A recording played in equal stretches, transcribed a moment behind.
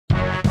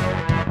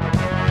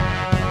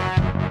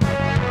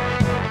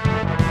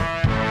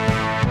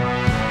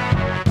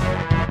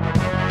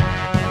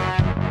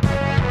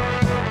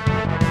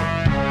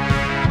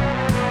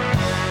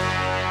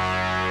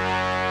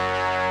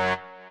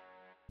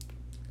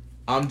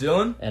I'm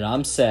Dylan. And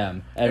I'm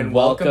Sam. And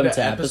welcome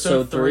to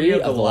episode 3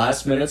 of the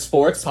Last Minute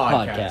Sports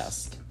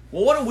Podcast.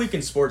 Well, what a week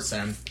in sports,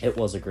 Sam. It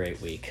was a great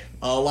week.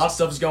 A lot of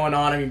stuff is going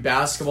on. I mean,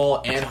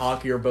 basketball and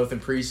hockey are both in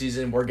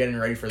preseason. We're getting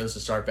ready for those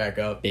to start back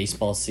up.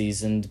 Baseball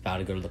season, about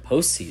to go to the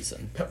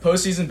postseason.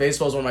 Postseason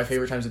baseball is one of my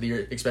favorite times of the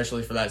year,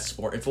 especially for that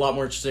sport. It's a lot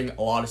more interesting.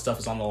 A lot of stuff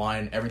is on the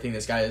line. Everything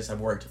these guys have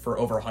worked for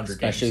over 100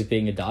 Especially games.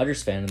 being a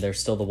Dodgers fan, and they're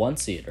still the 1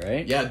 seed,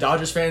 right? Yeah,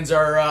 Dodgers fans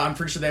are, I'm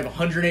pretty sure they have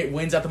 108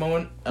 wins at the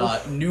moment.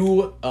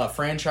 New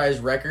franchise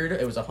record.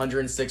 It was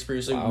 106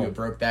 previously. Wow. We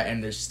broke that,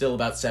 and there's still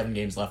about 7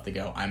 games left to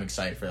go. I'm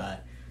excited for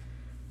that.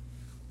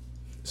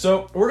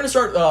 So, we're going to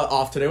start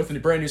off today with a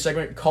brand new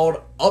segment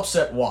called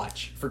Upset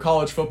Watch for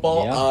college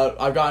football. Yeah.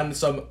 I've gotten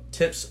some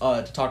tips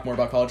to talk more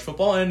about college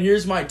football, and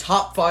here's my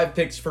top 5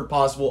 picks for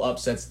possible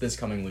upsets this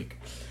coming week.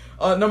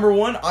 Number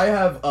 1, I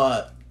have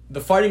the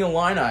Fighting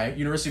Illini,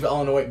 University of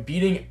Illinois,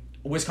 beating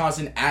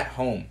Wisconsin at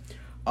home.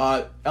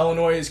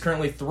 Illinois is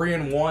currently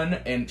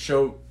 3-1 and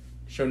shown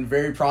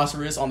very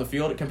prosperous on the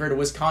field compared to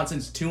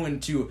Wisconsin's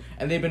 2-2,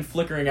 and they've been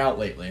flickering out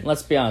lately.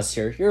 Let's be honest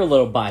here. You're a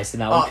little biased in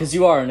that one because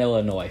you are an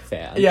Illinois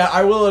fan. Yeah,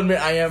 I will admit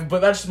I am,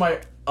 but that's just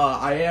my...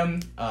 I am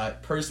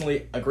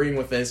personally agreeing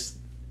with this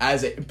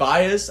as a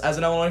bias as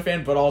an Illinois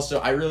fan, but also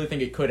I really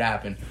think it could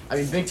happen. I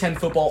mean, Big Ten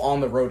football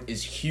on the road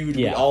is huge.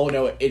 Yeah. We all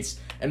know it's,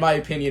 in my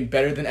opinion,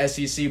 better than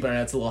SEC, but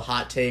that's a little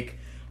hot take.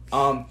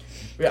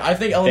 I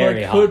think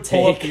Illinois could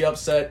pull up the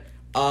upset.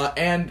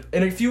 And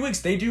in a few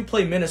weeks, they do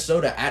play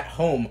Minnesota at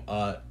home,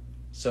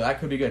 so that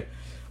could be good.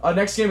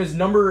 Next game is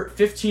number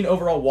 15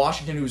 overall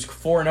Washington, who's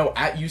 4-0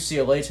 at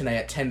UCLA tonight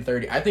at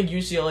 10:30. I think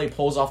UCLA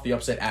pulls off the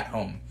upset at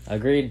home.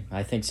 Agreed.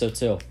 I think so,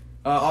 too.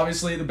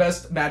 Obviously, the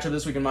best matchup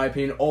this week, in my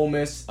opinion, Ole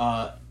Miss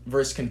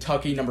versus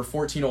Kentucky. Number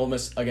 14 Ole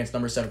Miss against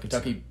number 7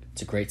 Kentucky.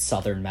 It's a great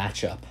Southern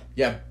matchup.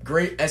 Yeah,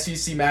 great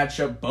SEC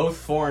matchup,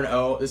 both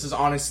 4-0. This is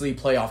honestly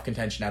playoff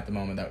contention at the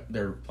moment that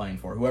they're playing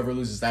for. Whoever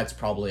loses, that's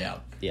probably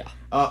out. Yeah.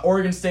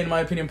 Oregon State, in my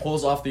opinion,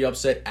 pulls off the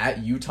upset at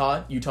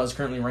Utah. Utah is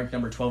currently ranked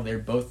number 12. They're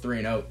both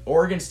 3-0.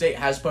 Oregon State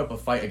has put up a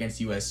fight against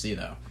USC,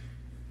 though.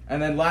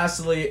 And then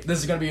lastly, this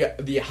is going to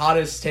be the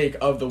hottest take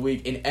of the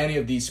week in any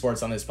of these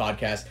sports on this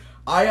podcast.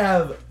 I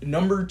have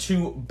number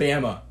 2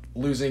 Bama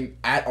losing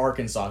at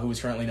Arkansas, who is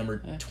currently number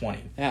 20.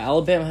 Yeah,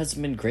 Alabama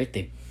hasn't been great.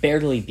 They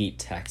barely beat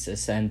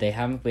Texas, and they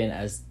haven't been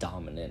as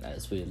dominant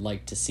as we'd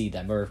like to see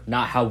them. Or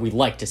not how we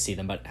like to see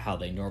them, but how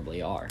they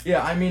normally are.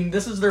 Yeah, I mean,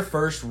 this is their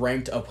first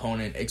ranked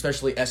opponent,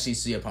 especially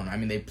SEC opponent. I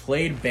mean, they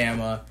played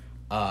Bama.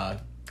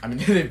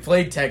 They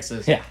played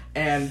Texas. Yeah.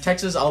 And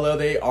Texas, although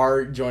they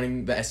are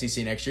joining the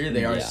SEC next year,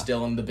 they are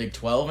still in the Big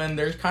 12, and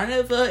they're kind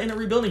of in a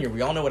rebuilding year.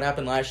 We all know what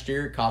happened last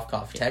year. Cough,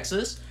 cough,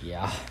 Texas.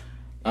 Yeah.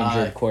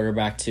 Injured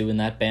quarterback, too, in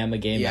that Bama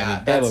game.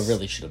 Yeah, Bama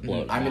really should have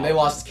blown it. They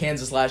lost to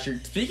Kansas last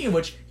year. Speaking of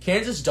which,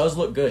 Kansas does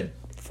look good.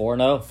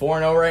 4-0.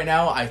 4-0 right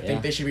now. I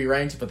think they should be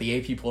ranked, but the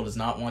AP poll does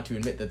not want to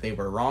admit that they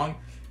were wrong.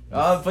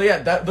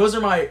 Those are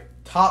my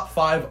top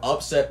 5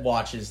 upset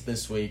watches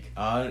this week.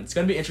 It's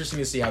going to be interesting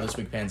to see how this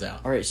week pans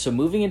out. All right, so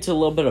moving into a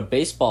little bit of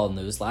baseball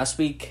news. Last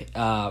week,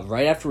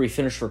 right after we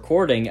finished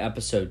recording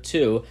episode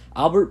 2,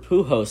 Albert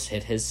Pujols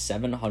hit his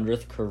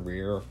 700th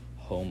career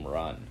home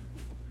run.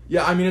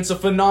 Yeah, I mean, it's a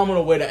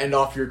phenomenal way to end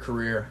off your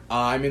career.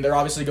 They're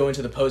obviously going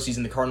to the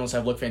postseason. The Cardinals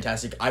have looked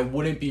fantastic. I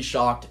wouldn't be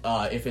shocked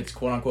if it's,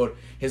 quote-unquote,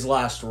 his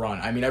last run.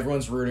 I mean,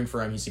 everyone's rooting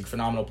for him. He's a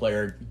phenomenal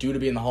player, due to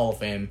be in the Hall of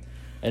Fame.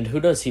 And who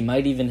knows? He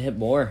might even hit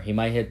more. He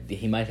might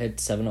hit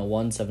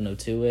 701,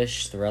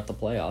 702-ish throughout the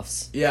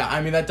playoffs.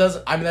 Yeah, that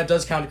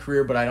does count a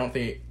career, but I don't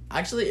think...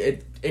 Actually,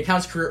 it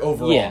counts career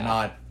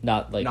overall,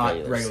 not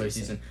regular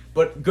season.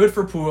 But good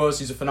for Pujols.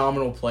 He's a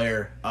phenomenal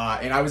player.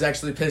 And I was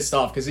actually pissed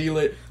off because he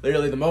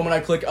literally, the moment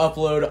I click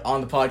upload on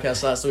the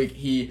podcast last week,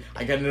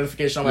 I got a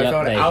notification on my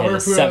phone. Albert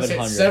Pujols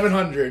hit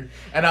 700.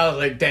 And I was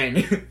like,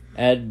 dang.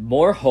 And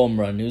more home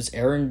run news.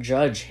 Aaron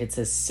Judge hits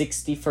his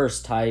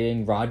 61st,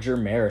 tying Roger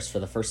Maris for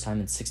the first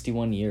time in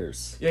 61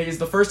 years. Yeah, he's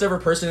the first ever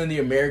person in the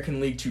American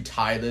League to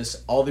tie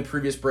this. All the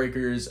previous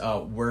breakers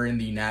were in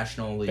the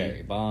National League.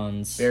 Barry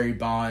Bonds,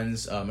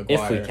 McGuire.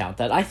 If we count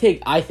that. I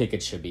think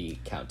it should be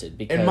counted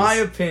because... In my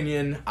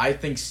opinion, I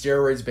think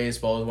steroids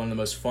baseball is one of the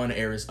most fun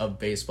eras of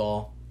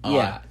baseball.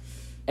 Yeah.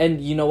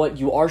 And you know what?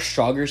 You are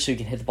stronger, so you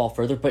can hit the ball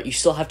further, but you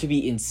still have to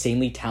be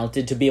insanely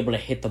talented to be able to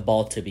hit the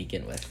ball to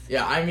begin with.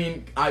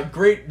 Yeah,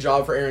 great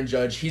job for Aaron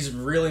Judge. He's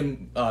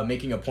really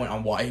making a point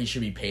on why he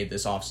should be paid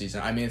this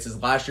offseason. It's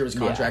his last year of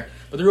his contract.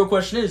 Yeah. But the real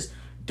question is,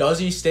 does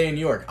he stay in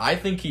New York? I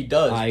think he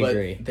does. I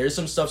agree. There's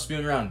some stuff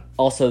spewing around.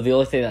 Also, the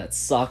only thing that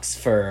sucks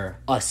for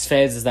us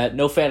fans is that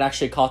no fan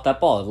actually caught that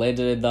ball. It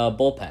landed in the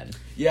bullpen.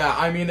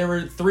 Yeah, there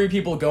were 3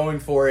 people going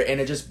for it,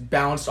 and it just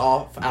bounced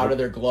off out of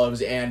their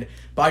gloves. And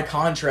by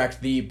contract,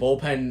 the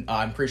bullpen,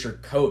 I'm pretty sure,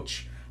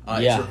 coach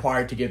is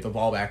required to give the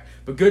ball back.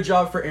 But good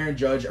job for Aaron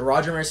Judge.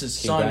 Roger Maris'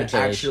 son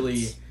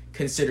actually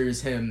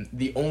considers him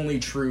the only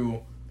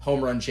true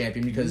home run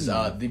champion because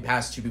the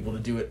past 2 people to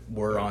do it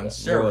were on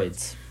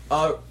steroids.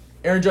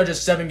 Aaron Judge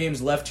has 7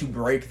 games left to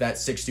break that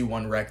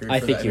 61 record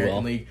for the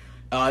American League.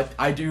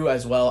 I do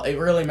as well. It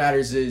really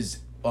matters is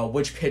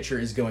which pitcher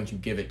is going to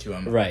give it to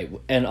him. Right,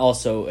 and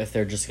also if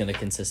they're just going to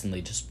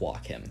consistently just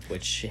walk him,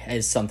 which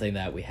is something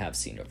that we have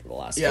seen over the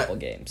last couple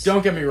games.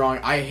 Don't get me wrong,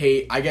 I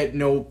get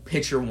no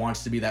pitcher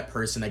wants to be that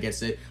person that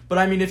gets it, but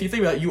I mean, if you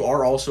think about it, you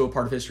are also a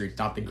part of history. It's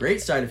not the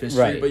great side of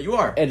history, but you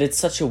are. And it's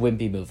such a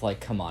wimpy move, like,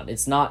 come on.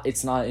 It's not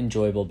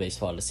enjoyable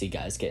baseball to see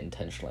guys get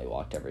intentionally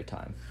walked every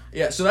time.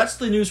 Yeah, so that's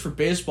the news for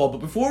baseball, but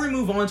before we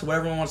move on to what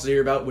everyone wants to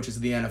hear about, which is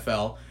the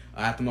NFL,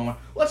 at the moment,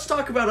 let's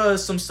talk about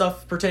some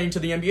stuff pertaining to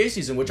the NBA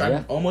season, which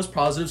I'm almost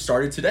positive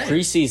started today.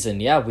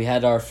 Preseason, we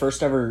had our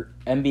first ever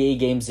NBA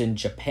games in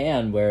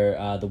Japan,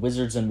 where the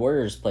Wizards and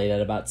Warriors played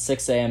at about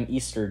 6 a.m.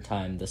 Eastern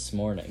time this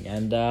morning,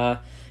 and it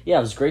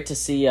was great to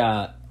see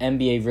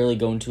NBA really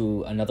go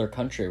into another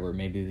country where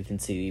maybe we can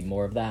see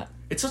more of that.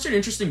 It's such an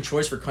interesting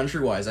choice for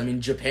country-wise. I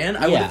mean, Japan,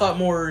 I would have thought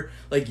more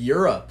like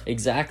Europe.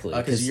 Exactly.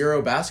 Because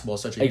Euro basketball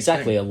is such a huge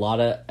thing. A lot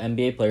of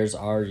NBA players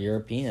are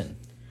European.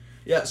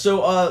 Yeah,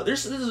 so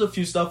this is a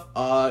few stuff.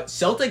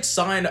 Celtics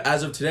signed,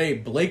 as of today,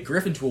 Blake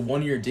Griffin to a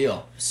 1-year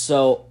deal.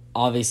 So,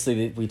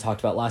 obviously, we talked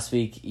about last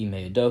week,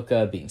 Ime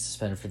Udoka being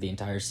suspended for the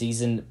entire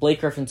season. Blake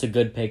Griffin's a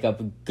good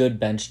pickup,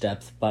 good bench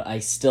depth, but I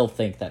still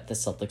think that the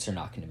Celtics are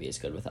not going to be as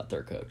good without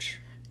their coach.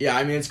 Yeah,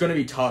 I mean, it's going to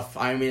be tough.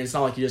 I mean, it's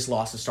not like you just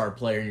lost a star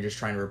player and you're just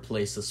trying to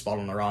replace the spot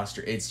on the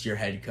roster. It's your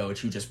head coach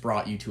who just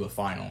brought you to a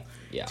final.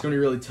 Yeah. It's going to be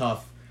really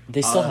tough.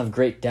 They still have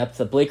great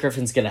depth. Blake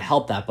Griffin's going to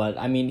help that, but,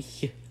 I mean,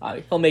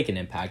 he'll make an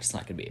impact. It's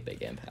not going to be a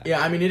big impact. Yeah,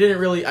 I mean,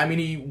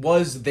 he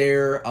was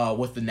there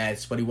with the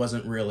Nets, but he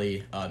wasn't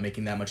really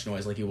making that much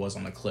noise like he was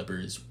on the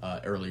Clippers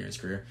earlier in his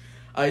career.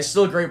 He's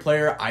still a great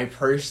player. I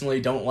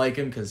personally don't like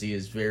him because he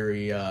is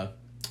very,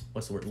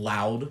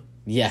 loud.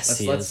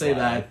 Yes, let's say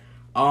loud.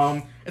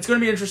 That. It's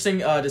going to be interesting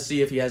to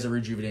see if he has a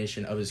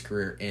rejuvenation of his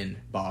career in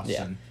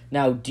Boston. Yeah.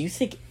 Now, do you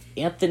think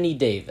Anthony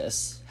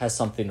Davis has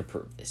something to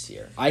prove this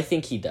year? I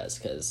think he does,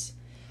 because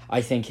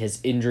I think his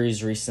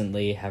injuries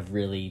recently have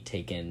really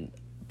taken...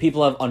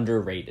 People have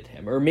underrated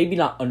him. Or maybe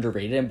not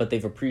underrated him, but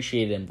they've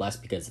appreciated him less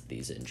because of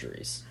these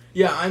injuries.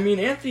 Yeah, I mean,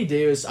 Anthony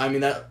Davis, I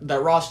mean, that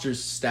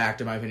roster's stacked,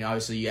 in my opinion.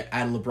 Obviously, you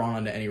add LeBron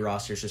onto any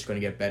roster, it's just going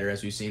to get better,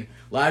 as we've seen.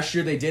 Last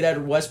year, they did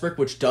add Westbrook,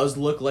 which does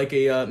look like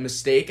a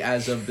mistake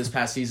as of this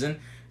past season.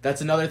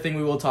 That's another thing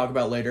we will talk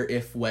about later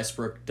if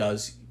Westbrook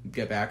does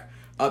get back.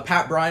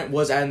 Pat Bryant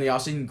was added in the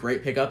offseason,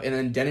 great pickup, and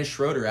then Dennis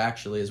Schroeder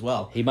actually as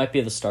well. He might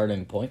be the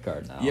starting point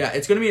guard now. Yeah,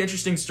 it's going to be an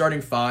interesting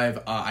starting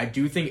five. I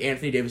do think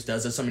Anthony Davis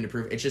does have something to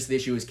prove. It's just the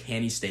issue is,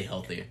 can he stay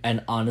healthy?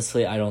 And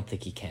honestly, I don't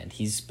think he can.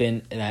 He's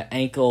been, that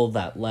ankle,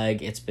 that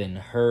leg, it's been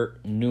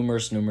hurt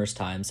numerous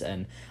times,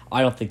 and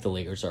I don't think the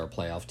Lakers are a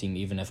playoff team,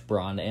 even if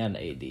Bron and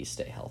AD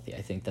stay healthy.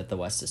 I think that the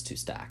West is too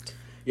stacked.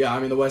 Yeah, I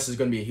mean, the West is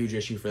going to be a huge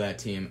issue for that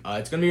team.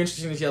 It's going to be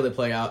interesting to see how they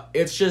play out.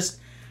 It's just...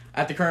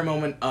 At the current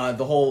moment,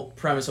 the whole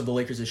premise of the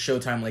Lakers is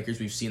Showtime Lakers.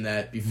 We've seen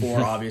that before,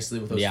 obviously,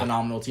 with those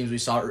phenomenal teams we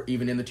saw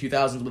even in the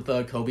 2000s with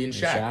Kobe and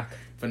Shaq.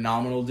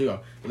 Phenomenal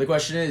duo. But the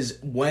question is,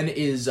 when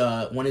is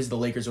the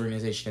Lakers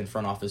organization and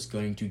front office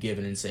going to give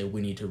in and say, we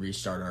need to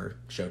restart our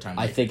Showtime Lakers?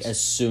 I think as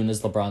soon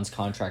as LeBron's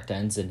contract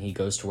ends and he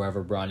goes to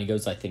wherever Bronny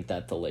goes, I think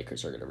that the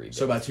Lakers are going to rebuild.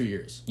 So about 2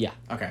 years? Yeah.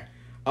 Okay.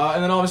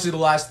 And then obviously the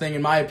last thing,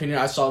 in my opinion,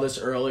 I saw this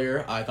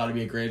earlier. I thought it'd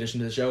be a great addition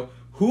to the show.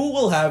 Who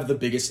will have the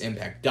biggest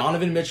impact?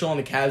 Donovan Mitchell on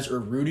the Cavs or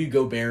Rudy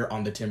Gobert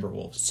on the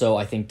Timberwolves? So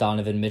I think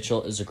Donovan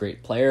Mitchell is a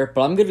great player,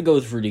 but I'm going to go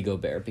with Rudy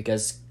Gobert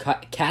because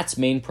Cat's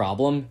main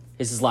problem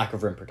is his lack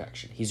of rim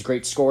protection. He's a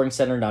great scoring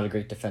center, not a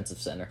great defensive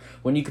center.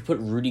 When you could put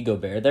Rudy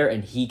Gobert there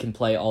and he can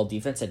play all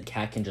defense and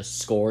Cat can just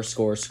score,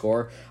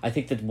 I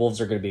think that the Wolves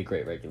are going to be a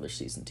great regular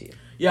season team.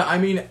 Yeah, I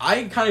mean,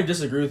 I kind of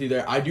disagree with you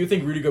there. I do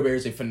think Rudy Gobert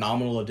is a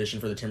phenomenal addition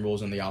for the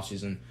Timberwolves in the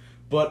offseason.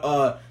 But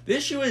the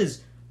issue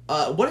is...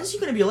 what is he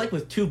going to be like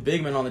with two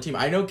big men on the team?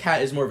 I know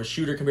Cat is more of a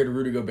shooter compared to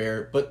Rudy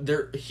Gobert, but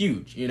they're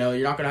huge. You know,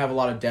 you're not going to have a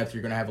lot of depth.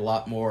 You're going to have a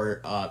lot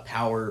more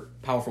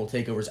powerful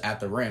takeovers at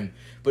the rim.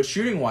 But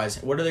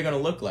shooting-wise, what are they going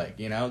to look like?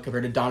 You know,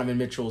 compared to Donovan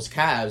Mitchell's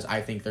Cavs,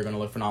 I think they're going to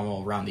look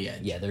phenomenal around the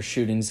edge. Yeah, their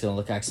shooting's going to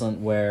look excellent.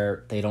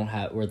 Where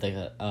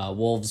the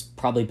Wolves'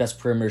 probably best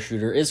perimeter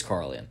shooter is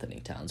Karl Anthony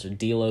Towns. Or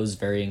D'Lo's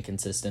very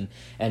inconsistent,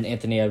 and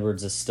Anthony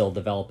Edwards is still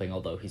developing,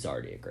 although he's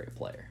already a great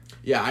player.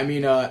 Yeah, I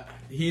mean,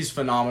 he's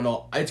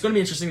phenomenal. It's going to be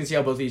interesting to see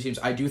how both of these teams...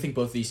 I do think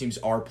both of these teams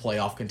are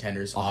playoff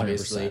contenders,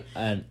 obviously. 100%.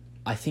 And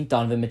I think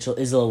Donovan Mitchell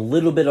is a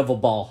little bit of a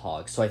ball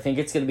hog, so I think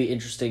it's going to be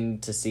interesting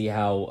to see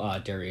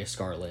how Darius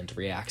Garland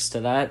reacts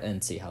to that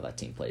and see how that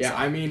team plays out.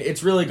 I mean,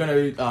 it's really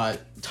going to...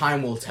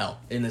 time will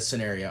tell in this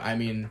scenario. I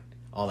mean,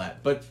 all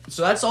that. But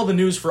so that's all the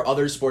news for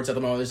other sports at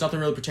the moment. There's nothing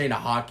really pertaining to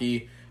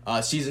hockey.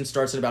 Season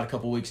starts in about a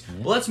couple weeks.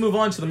 But let's move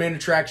on to the main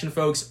attraction,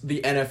 folks,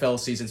 the NFL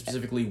season,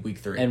 specifically Week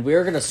 3. And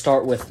we're going to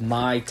start with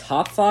my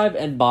top 5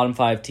 and bottom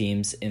 5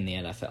 teams in the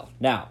NFL.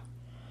 Now,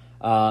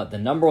 the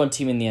number 1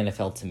 team in the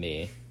NFL to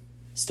me,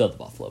 still the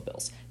Buffalo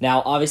Bills.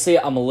 Now, obviously,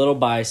 I'm a little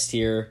biased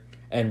here,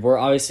 and we're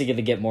obviously going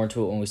to get more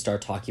into it when we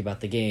start talking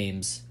about the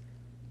games,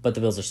 but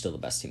the Bills are still the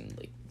best team in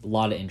the league. A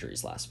lot of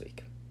injuries last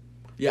week.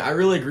 Yeah, I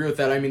really agree with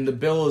that. I mean, the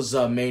Bills'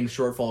 main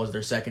shortfall is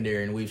their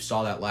secondary, and we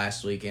saw that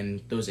last week,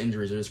 and those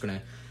injuries are just going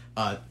to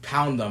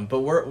pound them.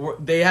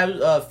 But they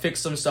have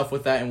fixed some stuff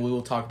with that, and we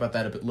will talk about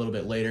that a little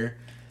bit later.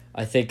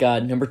 I think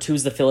number 2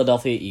 is the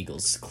Philadelphia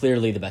Eagles,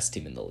 clearly the best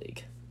team in the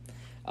league.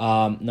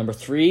 Number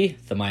 3,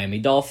 the Miami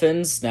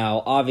Dolphins.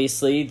 Now,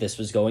 obviously, this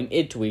was going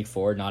into Week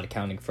 4, not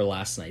accounting for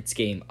last night's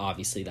game.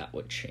 Obviously, that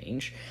would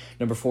change.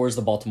 Number 4 is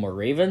the Baltimore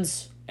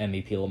Ravens.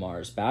 MVP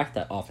Lamar is back.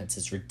 That offense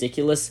is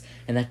ridiculous,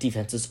 and that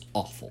defense is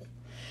awful.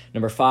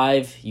 Number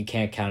 5, you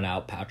can't count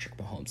out Patrick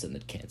Mahomes and the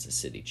Kansas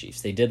City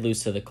Chiefs. They did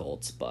lose to the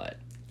Colts, but...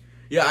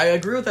 Yeah, I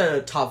agree with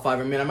that top 5.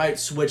 I mean, I might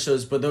switch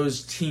those, but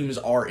those teams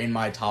are in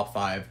my top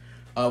 5.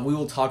 We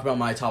will talk about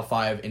my top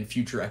 5 in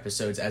future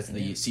episodes as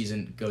the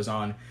season goes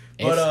on.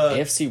 But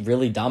AFC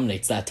really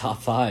dominates that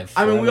top 5.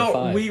 I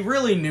mean, we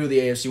really knew the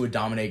AFC would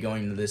dominate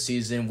going into this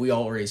season. We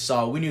already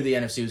saw. We knew the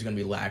NFC was going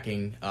to be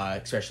lacking,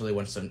 especially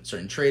when some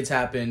certain trades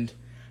happened.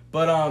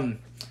 But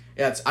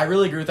yeah, I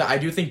really agree with that. I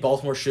do think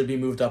Baltimore should be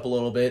moved up a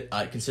little bit,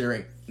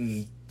 considering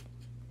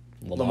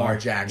Lamar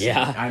Jackson.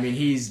 Yeah. I mean,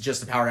 he's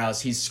just a powerhouse.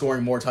 He's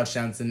scoring more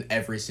touchdowns than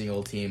every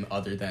single team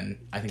other than,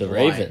 I think, the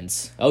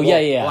Ravens. Well,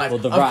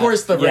 of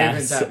course, the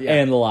Ravens have,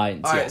 and the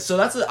Lions. All right, so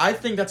I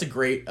think that's a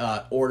great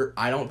order.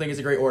 I don't think it's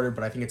a great order,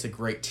 but I think it's a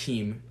great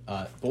team.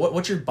 But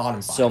what's your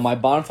bottom 5? So my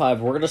bottom 5,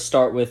 we're going to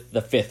start with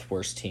the 5th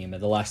worst team,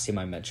 and the last team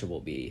I mentioned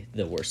will be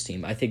the worst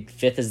team. I think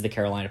 5th is the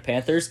Carolina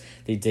Panthers.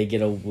 They did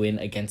get a win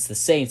against the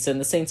Saints, and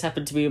the Saints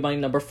happen to be my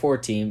number 4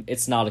 team.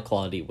 It's not a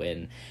quality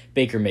win.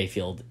 Baker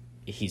Mayfield,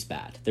 he's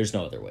bad. There's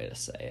no other way to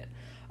say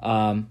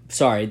it.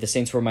 Sorry, the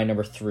Saints were my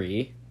number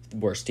 3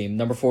 worst team.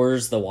 Number 4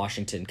 is the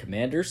Washington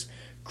Commanders.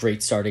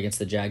 Great start against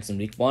the Jags in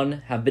Week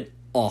 1. Have been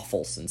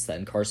awful since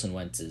then. Carson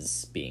Wentz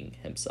is being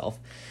himself.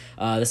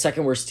 The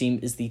second worst team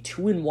is the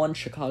 2-1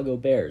 Chicago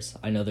Bears.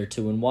 I know they're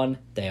 2-1.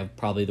 They have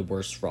probably the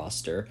worst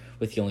roster,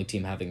 with the only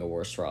team having a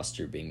worse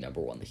roster being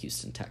number 1, the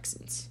Houston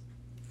Texans.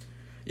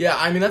 Yeah,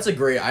 I mean,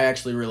 I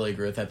actually really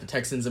agree with that. The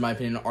Texans, in my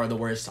opinion, are the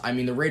worst. I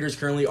mean, the Raiders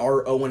currently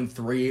are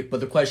 0-3, but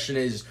the question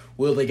is,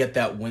 will they get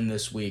that win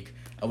this week?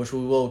 Which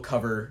we will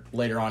cover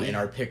later on in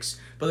our picks.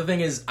 But the thing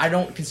is, I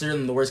don't consider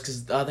them the worst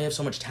because they have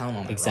so much talent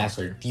on that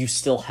roster. You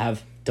still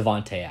have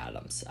Devontae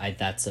Adams.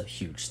 That's a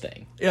huge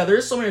thing. Yeah, there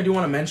is something I do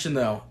want to mention,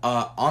 though.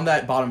 On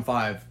that bottom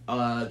 5,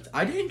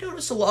 I didn't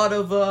notice a lot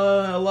of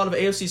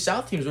AFC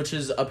South teams, which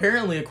is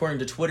apparently, according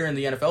to Twitter and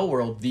the NFL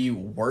world, the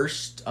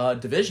worst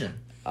division.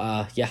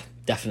 Yeah,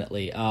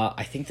 definitely.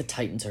 I think the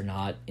Titans are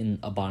not in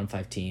a bottom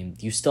 5 team.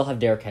 You still have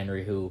Derrick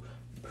Henry,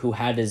 who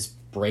had his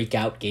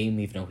breakout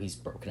game, even though he's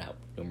broken out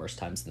numerous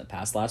times in the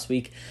past last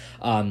week.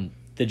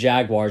 The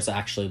Jaguars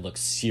actually look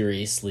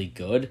seriously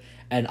good,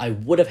 and I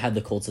would have had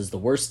the Colts as the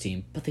worst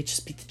team, but they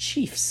just beat the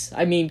Chiefs.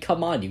 I mean,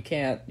 come on, you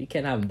can't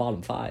have them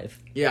bottom 5.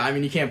 Yeah, I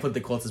mean, you can't put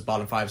the Colts as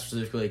bottom 5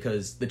 specifically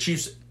because the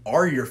Chiefs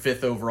are your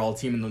 5th overall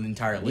team in the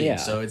entire league,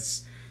 so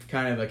it's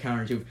kind of a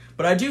counterintuitive.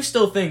 But I do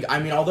still think, I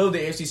mean, although the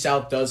AFC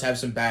South does have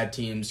some bad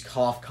teams,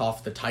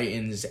 cough, the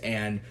Titans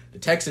and the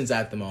Texans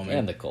at the moment.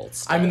 And the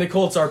Colts. I mean, the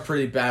Colts are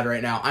pretty bad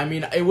right now. I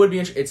mean, it would be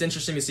it's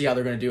interesting to see how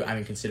they're going to do, I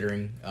mean,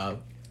 considering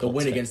the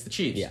win against the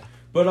Chiefs. Yeah.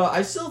 But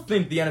I still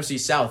think the NFC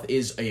South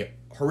is a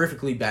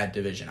horrifically bad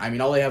division. I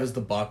mean, all they have is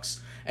the Bucs,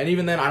 and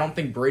even then, I don't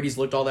think Brady's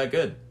looked all that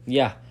good.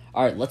 Yeah.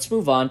 All right, let's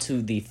move on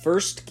to the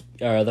first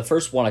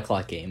 1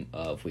 o'clock game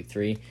of Week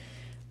 3.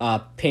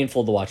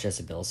 Painful to watch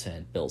as a Bills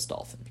fan.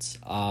 Bills-Dolphins.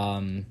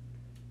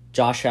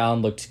 Josh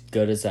Allen looked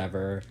good as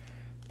ever,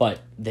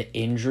 but the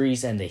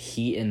injuries and the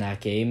heat in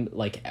that game,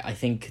 I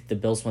think the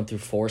Bills went through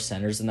 4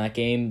 centers in that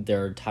game.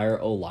 Their entire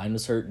O-line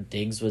was hurt.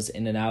 Diggs was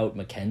in and out.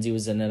 McKenzie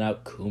was in and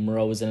out.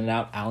 Kumaro was in and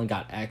out. Allen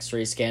got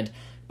X-ray scanned.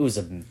 It was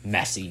a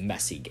messy,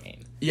 messy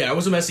game. Yeah, it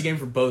was a messy game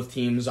for both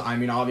teams. I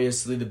mean,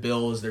 obviously, the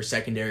Bills, their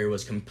secondary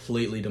was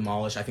completely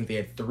demolished. I think they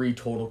had 3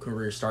 total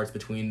career starts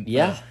between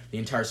the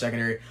entire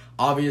secondary.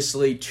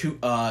 Obviously,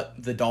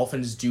 the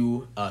Dolphins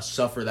do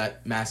suffer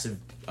that massive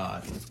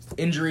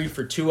injury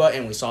for Tua,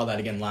 and we saw that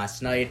again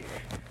last night.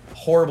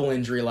 Horrible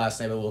injury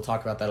last night, but we'll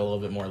talk about that a little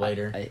bit more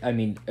later. I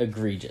mean,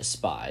 egregious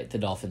by the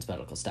Dolphins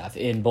medical staff.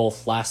 In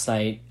both last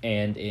night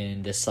and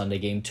in this Sunday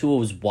game, Tua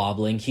was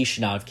wobbling. He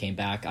should not have came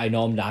back. I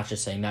know I'm not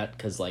just saying that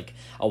because, I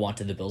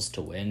wanted the Bills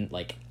to win.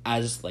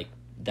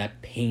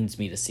 That pains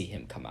me to see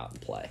him come out and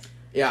play.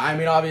 Yeah, I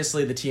mean,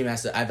 obviously, the team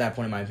has to, at that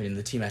point, in my opinion,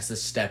 the team has to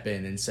step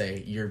in and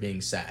say, you're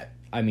being sad.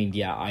 I mean,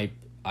 yeah,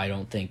 I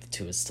don't think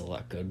Tua is still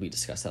that good. We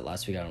discussed that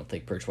last week. I don't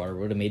think Bridgewater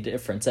would have made a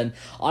difference. And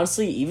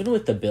honestly, even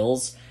with the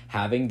Bills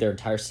having their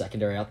entire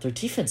secondary out, their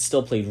defense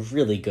still played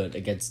really good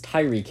against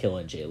Tyreek Hill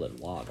and Jalen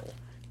Waddle.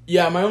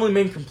 Yeah, my only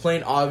main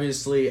complaint,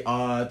 obviously, we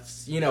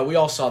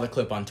all saw the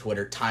clip on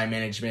Twitter, time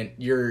management.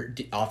 Your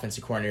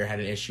offensive coordinator had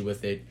an issue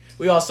with it.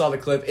 We all saw the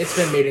clip. It's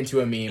been made into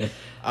a meme,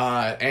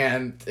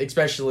 and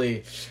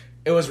especially,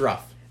 it was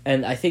rough.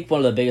 And I think one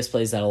of the biggest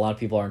plays that a lot of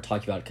people aren't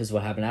talking about because of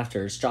what happened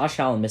after is Josh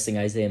Allen missing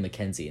Isaiah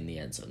McKenzie in the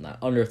end zone. That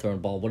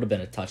underthrown ball would have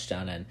been a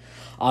touchdown, and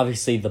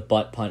obviously the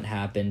butt punt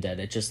happened, and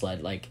it just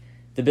led,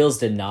 the Bills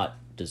did not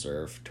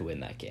deserve to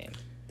win that game.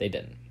 They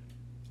didn't.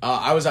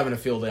 I was having a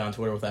field day on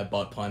Twitter with that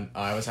butt punt.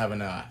 I was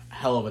having a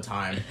hell of a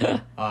time.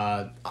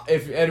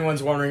 If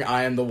anyone's wondering,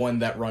 I am the one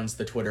that runs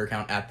the Twitter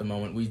account at the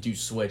moment. We do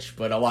switch,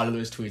 but a lot of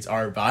those tweets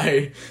are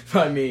by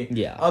me.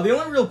 Yeah. The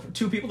only real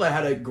two people that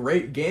had a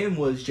great game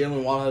was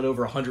Jalen Waddle had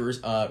over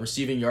 100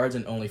 receiving yards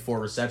and only 4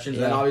 receptions.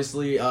 Yeah. And then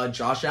obviously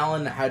Josh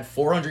Allen had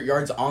 400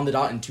 yards on the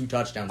dot and 2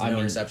 touchdowns, no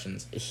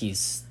interceptions.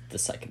 He's the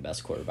second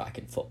best quarterback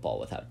in football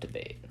without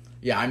debate.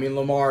 Yeah, I mean,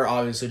 Lamar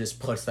obviously just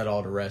puts that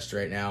all to rest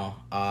right now.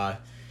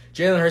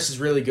 Jalen Hurts is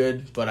really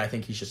good, but I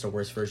think he's just a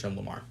worse version of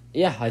Lamar.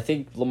 Yeah, I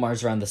think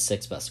Lamar's around the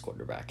 6th best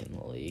quarterback in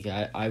the league.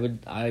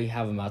 I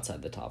have him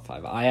outside the top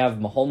 5. I have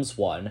Mahomes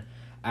 1,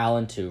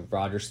 Allen 2,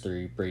 Rodgers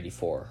 3, Brady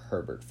 4,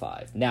 Herbert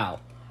 5.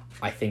 Now,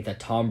 I think that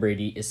Tom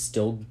Brady is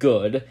still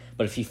good,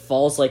 but if he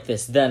falls like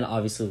this, then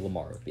obviously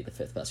Lamar would be the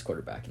 5th best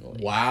quarterback in the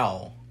league.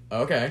 Wow.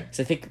 Okay.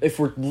 Because I think if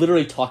we're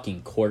literally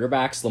talking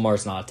quarterbacks,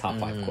 Lamar's not a top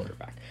 5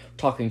 quarterback.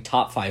 Talking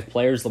top 5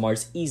 players,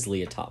 Lamar's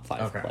easily a top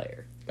 5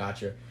 player.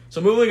 Gotcha. So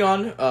moving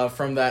on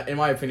from that, in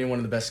my opinion, one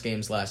of the best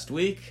games last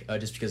week,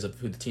 just because of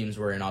who the teams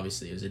were, and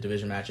obviously it was a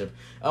division matchup.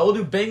 We'll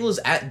do Bengals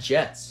at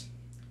Jets.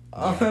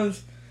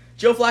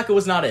 Joe Flacco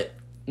was not it.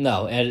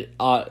 No, and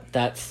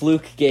that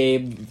fluke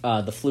game,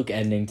 the fluke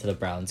ending to the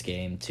Browns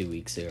game 2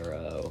 weeks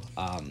ago,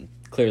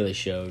 clearly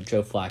showed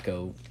Joe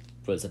Flacco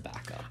was a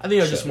backup. I think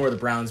it was just more the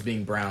Browns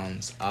being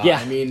Browns.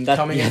 I mean,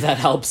 that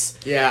helps.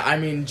 Yeah, I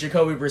mean,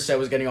 Jacoby Brissett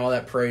was getting all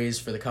that praise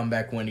for the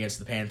comeback win against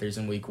the Panthers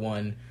in Week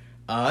 1.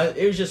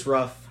 It was just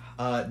rough.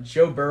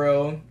 Joe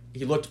Burrow,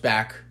 he looked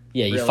back.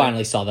 Yeah, you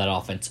finally saw that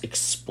offense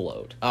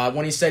explode.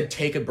 When he said,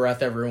 take a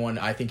breath, everyone,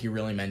 I think he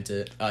really meant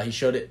it. He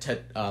showed it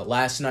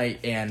last night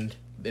and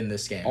in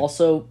this game.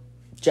 Also,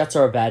 Jets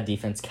are a bad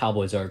defense.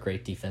 Cowboys are a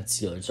great defense.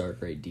 Steelers are a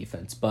great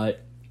defense.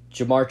 But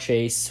Jamar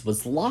Chase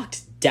was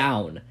locked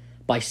down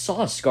by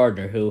Sauce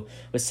Gardner, who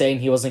was saying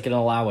he wasn't going to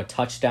allow a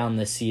touchdown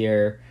this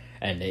year.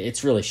 And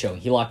it's really showing.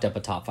 He locked up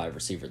a top 5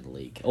 receiver in the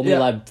league. Only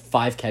allowed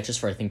 5 catches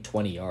for, I think,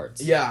 20 yards.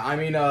 Yeah, I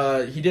mean,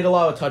 he did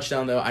allow a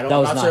touchdown, though. I'm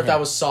not sure if that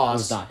was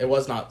Sauce. It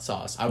was not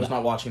Sauce. I was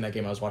not watching that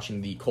game. I was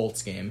watching the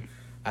Colts game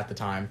at the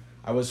time.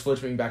 I was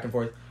flipping back and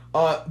forth.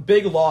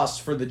 Big loss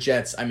for the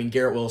Jets. I mean,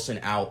 Garrett Wilson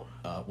out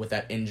with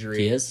that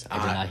injury. He is? I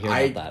did not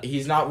hear about that.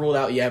 He's not ruled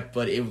out yet,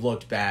 but it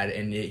looked bad,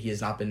 and he has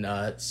not been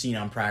seen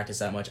on practice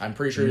that much. I'm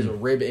pretty sure it was a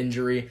rib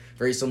injury,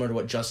 very similar to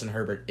what Justin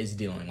Herbert is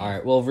dealing with. All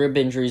right, well, rib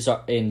injuries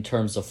in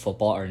terms of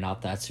football are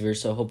not that severe,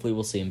 so hopefully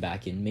we'll see him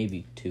back in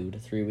maybe 2 to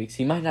 3 weeks.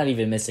 He might not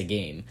even miss a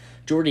game.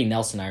 Jordy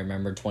Nelson, I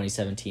remember,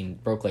 2017,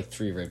 broke like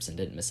 3 ribs and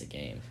didn't miss a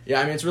game.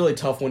 Yeah, I mean, it's really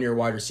tough when you're a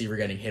wide receiver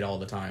getting hit all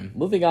the time.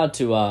 Moving on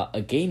to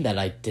a game that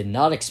I did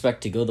not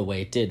expect to go the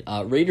way it did.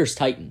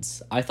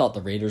 Raiders-Titans. I thought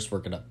the Raiders were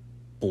going to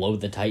blow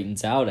the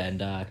Titans out,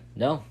 and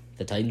no,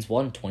 the Titans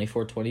won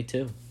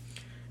 24-22.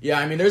 Yeah,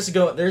 I mean, there's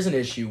an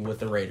issue with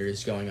the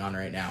Raiders going on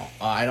right now.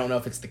 I don't know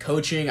if it's the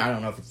coaching, I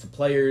don't know if it's the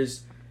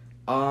players,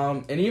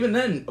 and even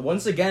then,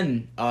 once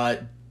again,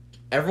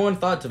 everyone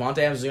thought Devontae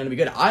Adams was going to be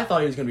good. I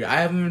thought he was going to be good.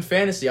 I have him in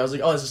fantasy. I was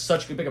like, oh, this is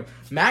such a good pickup.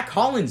 Matt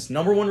Collins,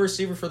 number 1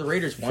 receiver for the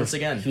Raiders once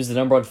again. He was the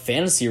number 1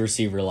 fantasy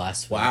receiver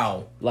last week.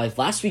 Wow. Like,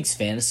 last week's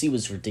fantasy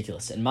was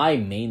ridiculous. In my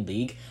main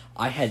league,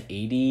 I had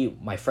 80,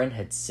 my friend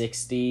had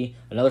 60,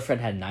 another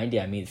friend had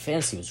 90. I mean,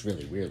 fantasy was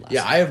really weird last week.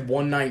 Yeah, I have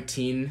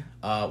 119,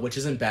 which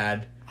isn't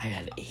bad. I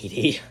had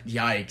 80.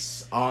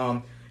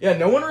 Yikes. Yeah,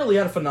 no one really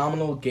had a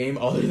phenomenal game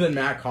other than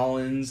Matt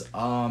Collins.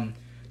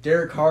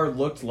 Derek Carr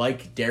looked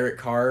like Derek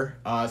Carr.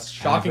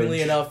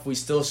 Shockingly enough, we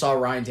still saw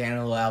Ryan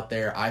Tannehill out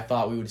there. I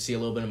thought we would see a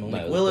little bit of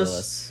Malik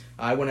Willis.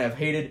 I wouldn't have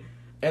hated.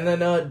 And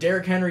then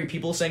Derrick Henry,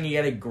 people saying he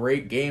had a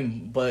great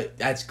game, but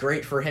that's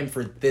great for him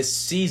for this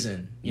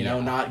season. You know,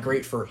 not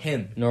great for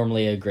him.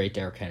 Normally a great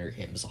Derrick Henry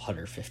game is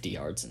 150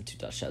 yards and 2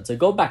 touchdowns. So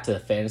go back to the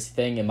fantasy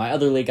thing. In my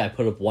other league, I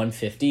put up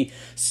 150,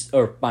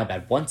 or my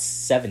bad,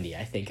 170,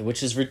 I think,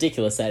 which is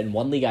ridiculous that in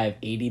one league I have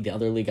 80, the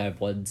other league I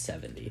have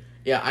 170.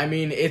 Yeah, I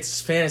mean,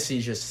 it's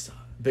fantasy just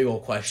big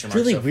old question mark.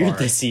 It's really weird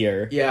this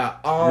year. Yeah.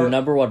 Your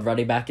number 1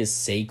 running back is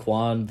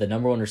Saquon. The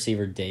number 1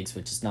 receiver, Diggs,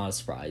 which is not a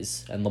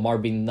surprise. And Lamar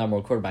being the number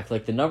 1 quarterback.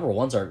 Like, the number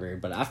 1s aren't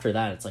weird, but after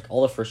that, it's like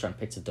all the first-round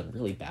picks have done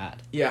really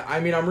bad. Yeah,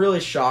 I mean, I'm really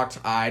shocked.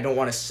 I don't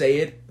want to say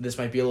it. This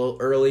might be a little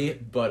early,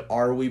 but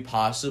are we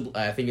possibly...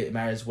 I think it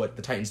matters what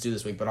the Titans do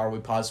this week, but are we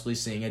possibly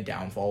seeing a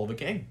downfall of a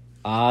king?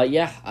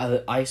 Yeah,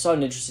 I saw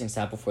an interesting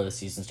stat before the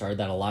season started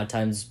that a lot of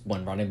times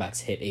when running backs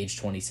hit age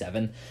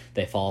 27,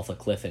 they fall off a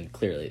cliff, and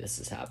clearly this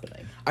is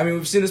happening. I mean,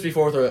 we've seen this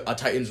before with a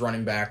Titans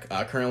running back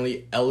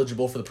currently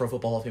eligible for the Pro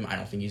Football Hall of Fame. I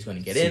don't think he's going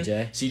to get in.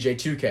 CJ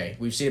 2K.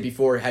 We've seen it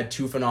before. Had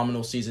 2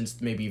 phenomenal seasons,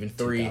 maybe even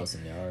 3.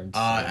 2,000 yards.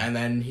 And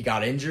then he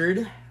got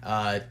injured,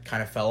 kind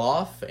of fell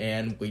off,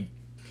 and we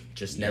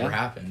just never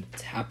happened.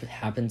 It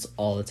happens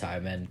all the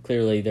time, and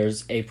clearly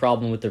there's a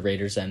problem with the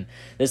Raiders, and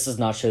this does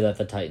not show that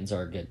the Titans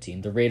are a good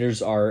team. The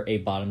Raiders are a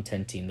bottom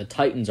 10 team. The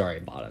Titans are a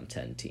bottom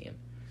 10 team.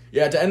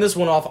 Yeah, to end this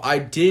one off, I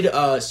did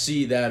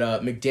see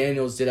that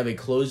McDaniels did have a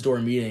closed-door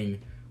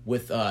meeting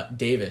with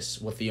Davis,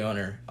 with the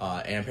owner,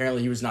 and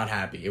apparently he was not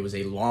happy. It was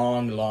a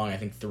long, I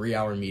think,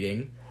 3-hour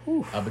meeting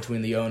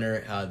between the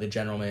owner, the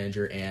general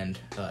manager, and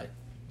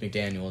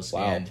McDaniels.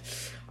 Wow. And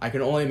I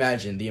can only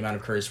imagine the amount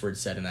of curse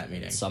words said in that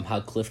meeting. Somehow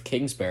Cliff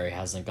Kingsbury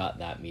hasn't got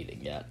that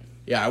meeting yet.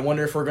 Yeah, I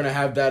wonder if we're going to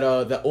have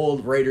that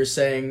old Raiders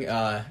saying,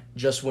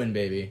 just win,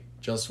 baby.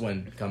 Just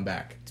win. Come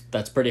back.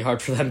 That's pretty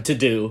hard for them to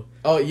do.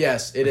 Oh,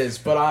 yes, it is.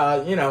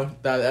 But,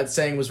 that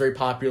saying was very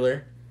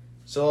popular.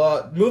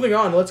 So, moving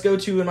on, let's go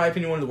to, in my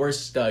opinion, one of the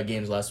worst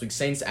games last week.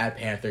 Saints at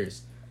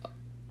Panthers.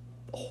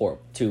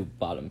 Horrible. 2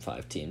 bottom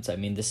 5 teams. I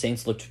mean, the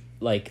Saints looked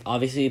like,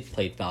 obviously,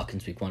 played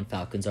Falcons week 1.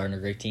 Falcons aren't a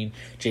great team.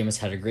 Jameis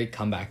had a great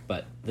comeback,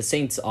 but the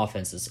Saints'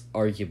 offense is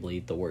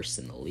arguably the worst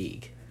in the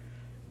league.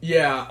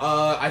 Yeah,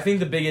 I think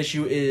the big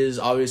issue is,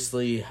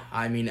 obviously,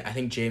 I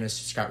think Jameis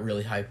just got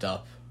really hyped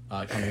up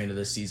coming into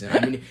this season.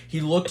 I mean,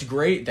 he looked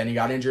great, then he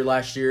got injured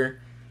last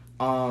year.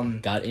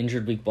 Got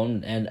injured week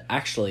 1, and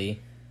actually,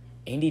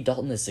 Andy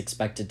Dalton is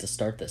expected to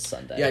start this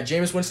Sunday. Yeah,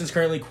 Jameis Winston's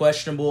currently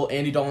questionable.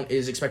 Andy Dalton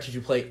is expected to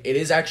play. It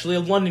is actually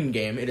a London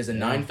game. It is a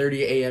 9:30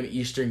 a.m.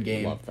 Eastern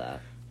game. Love that.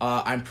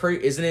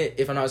 Isn't it,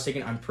 if I'm not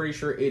mistaken, I'm pretty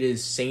sure it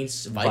is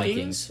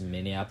Saints-Vikings?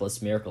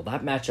 Minneapolis Miracle.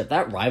 That matchup,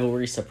 that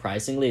rivalry,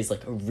 surprisingly, is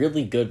like a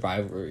really good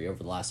rivalry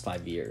over the last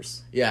 5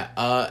 years.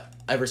 Yeah,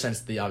 ever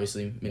since the,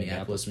 obviously,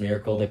 Minneapolis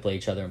Miracle. They play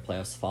each other in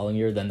playoffs the following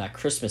year. Then that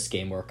Christmas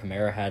game where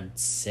Kamara had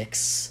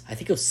 6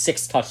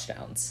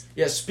 touchdowns.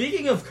 Yeah,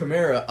 speaking of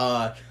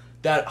Kamara,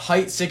 that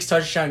height 6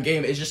 touchdown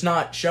game is just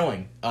not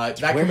showing. That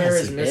Kamara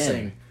is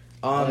missing.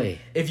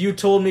 If you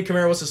told me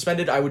Kamara was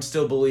suspended, I would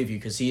still believe you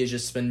because he has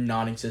just been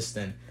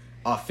non-existent.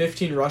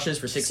 15 rushes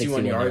for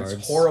 61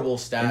 yards. Horrible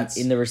stats.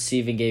 In the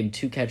receiving game,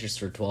 2 catches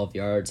for 12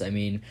 yards. I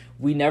mean,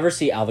 we never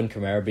see Alvin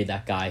Kamara be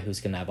that guy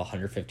who's going to have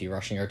 150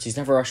 rushing yards. He's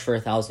never rushed for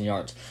 1,000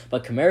 yards.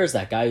 But Kamara's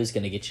that guy who's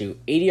going to get you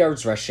 80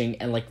 yards rushing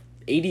and like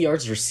 80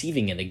 yards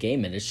receiving in a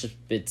game. And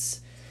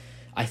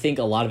I think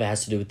a lot of it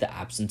has to do with the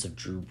absence of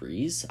Drew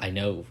Brees. I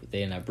know they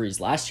didn't have Brees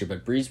last year,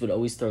 but Brees would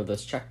always throw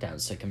those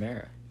checkdowns to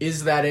Kamara.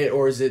 Is that it,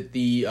 or is it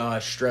the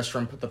stress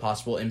from the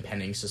possible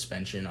impending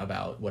suspension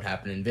about what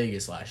happened in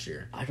Vegas last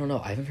year? I don't know.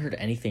 I haven't heard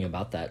anything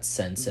about that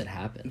since it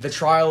happened. The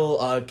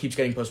trial keeps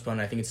getting postponed.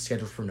 I think it's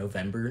scheduled for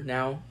November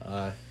now.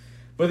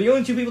 But the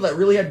only 2 people that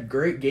really had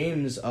great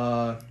games,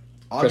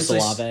 Chris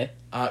Olave.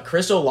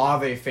 Chris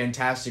Olave,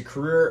 fantastic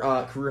career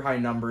high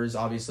numbers.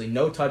 Obviously,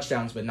 no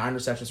touchdowns, but 9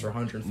 receptions for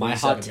 147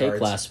 yards. My hot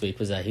take last week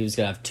was that he was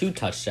gonna have 2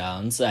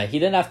 touchdowns. He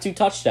didn't have 2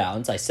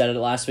 touchdowns. I said it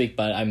last week,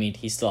 but I mean,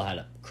 he still had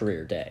a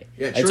career day.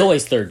 Yeah, it's only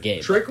his 3rd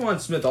game. Tre'Quan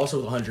Smith also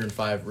with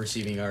 105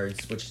 receiving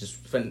yards, which is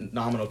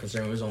phenomenal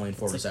considering it was only in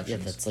 4 receptions.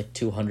 Yeah, that's like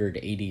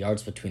 280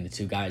 yards between the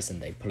 2 guys,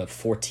 and they put up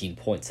 14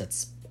 points.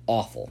 That's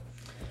awful.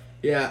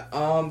 Yeah,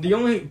 the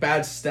only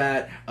bad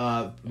stat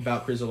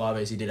about Chris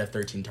Olave is he did have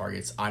 13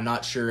 targets. I'm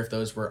not sure if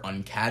those were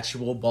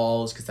uncatchable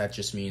balls, because that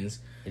just means...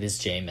 It is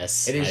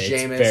Jameis. It is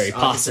Jameis. It's very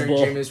possible.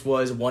 Jameis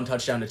was 1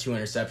 touchdown to 2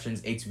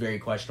 interceptions. 8's very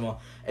questionable.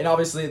 And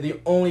obviously, the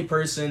only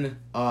person...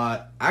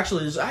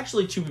 there's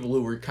actually 2 people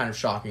who were kind of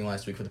shocking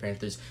last week for the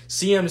Panthers.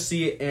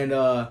 CMC and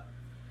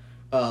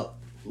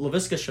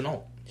Laviska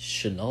Shenault.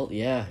 Shenault,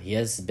 yeah. He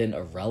has been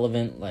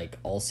irrelevant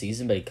all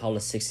season, but he called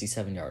a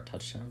 67-yard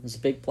touchdown. It was a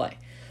big play.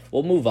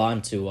 We'll move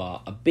on to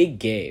a big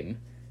game.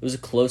 It was a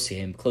close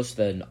game, closer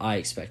than I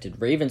expected.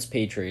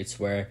 Ravens-Patriots,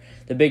 where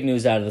the big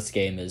news out of this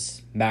game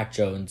is Mac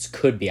Jones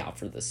could be out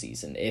for the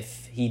season.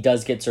 If he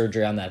does get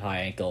surgery on that high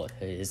ankle,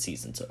 his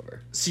season's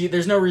over. See,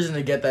 there's no reason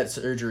to get that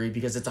surgery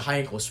because it's a high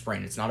ankle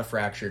sprain. It's not a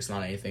fracture. It's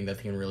not anything that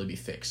can really be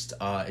fixed.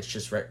 It's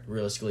just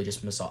realistically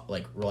just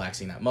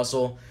relaxing that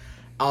muscle.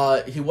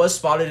 He was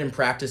spotted in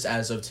practice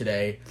as of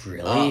today.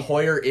 Really?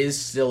 Hoyer is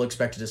still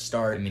expected to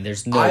start. I mean,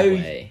 there's no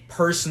way. I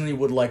personally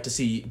would like to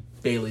see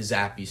Bailey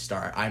Zappi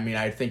start. I mean,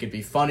 I think it'd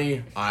be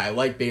funny. I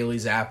like Bailey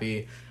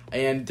Zappi.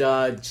 And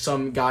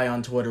some guy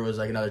on Twitter was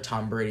like another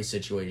Tom Brady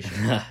situation.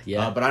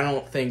 Yeah. But I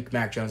don't think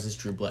Mac Jones is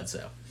Drew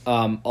Bledsoe.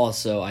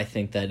 Also, I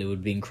think that it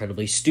would be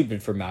incredibly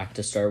stupid for Mac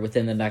to start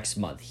within the next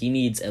month. He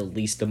needs at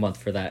least a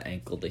month for that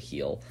ankle to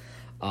heal.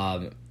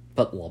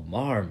 But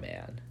Lamar,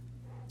 man.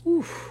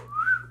 Oof.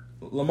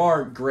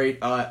 Lamar, great.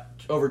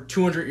 Over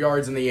 200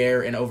 yards in the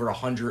air and over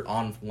 100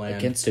 on land.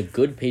 Against a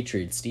good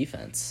Patriots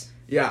defense.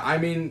 Yeah, I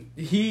mean,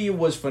 he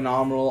was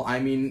phenomenal. I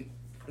mean,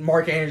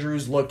 Mark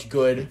Andrews looked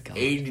good.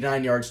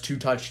 89 yards, 2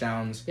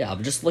 touchdowns. Yeah,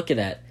 I'm just looking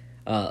at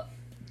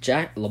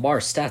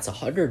Lamar's stats.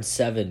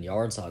 107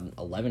 yards on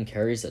 11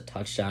 carries, a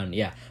touchdown.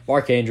 Yeah,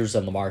 Mark Andrews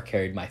and Lamar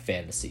carried my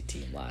fantasy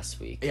team last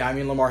week. Yeah, I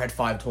mean, Lamar had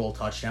 5 total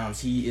touchdowns.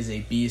 He is a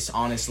beast.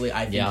 Honestly,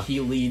 I think he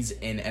leads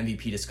in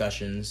MVP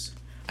discussions.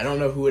 I don't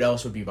know who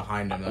else would be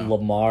behind him, though.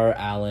 Lamar,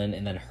 Allen,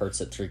 and then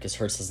Hurts at 3, because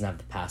Hurts doesn't have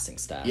the passing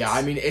stats. Yeah,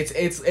 I mean,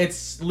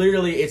 it's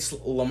literally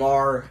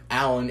Lamar,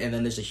 Allen, and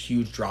then there's a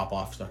huge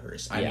drop-off to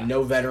Hurts. I mean,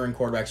 no veteran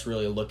quarterback's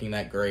really looking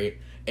that great.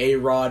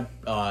 A-Rod,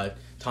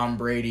 Tom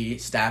Brady,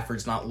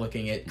 Stafford's not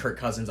looking at Kirk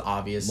Cousins,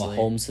 obviously.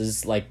 Mahomes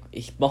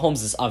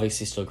is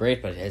obviously still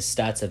great, but his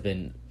stats have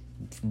been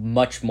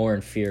much more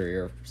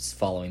inferior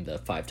following the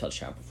 5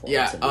 touchdown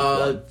performance.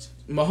 Yeah,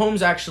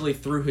 Mahomes actually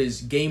threw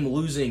his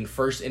game-losing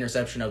first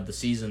interception of the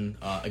season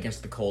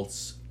against the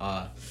Colts.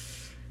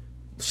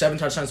 7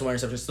 touchdowns, 1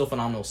 interception, still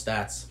phenomenal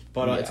stats.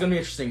 But it's going to be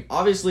interesting.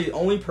 Obviously, the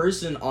only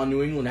person on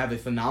New England to have a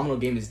phenomenal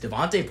game is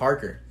Devontae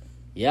Parker.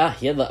 Yeah,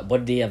 he had,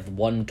 what did he have,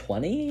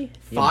 120?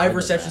 5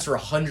 receptions for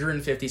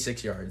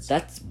 156 yards.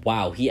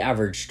 Wow, he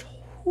averaged...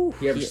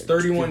 He averaged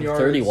 31 yards.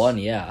 31,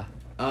 yeah.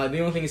 The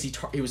only thing is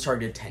he was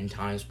targeted 10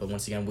 times, but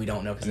once again, we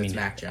don't know because it's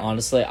Mac Jones.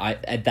 Honestly,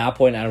 at that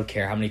point, I don't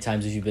care how many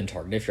times you've been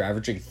targeted. If you're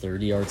averaging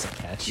 30 yards a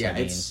catch,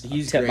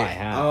 he's great. My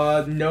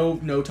hat.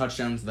 No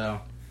touchdowns,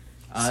 though.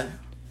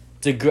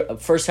 The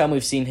first time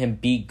we've seen him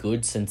be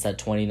good since that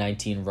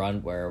 2019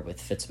 run where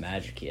with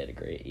Fitzmagic he had a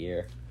great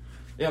year.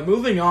 Yeah,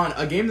 moving on,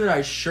 a game that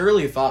I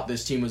surely thought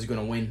this team was going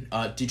to win,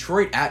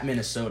 Detroit at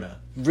Minnesota.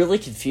 Really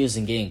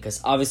confusing game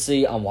because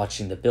obviously I'm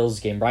watching the Bills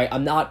game, right?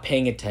 I'm not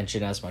paying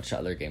attention as much to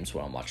other games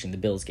when I'm watching the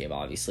Bills game,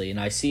 obviously. And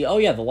I see,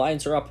 the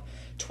Lions are up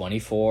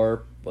 14?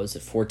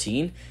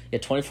 Yeah,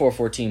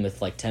 24-14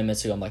 with like 10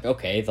 minutes ago. I'm like,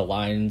 okay, the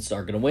Lions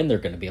are going to win. They're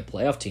going to be a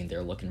playoff team.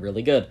 They're looking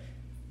really good.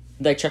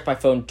 And I check my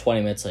phone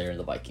 20 minutes later and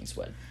the Vikings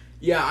win.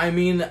 Yeah, I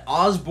mean,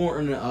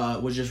 Osborne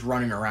was just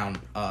running around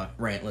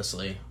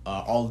relentlessly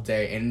all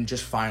day and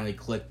just finally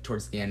clicked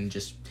towards the end and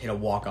just hit a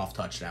walk-off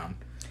touchdown.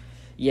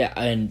 Yeah,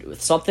 and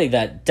something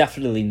that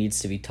definitely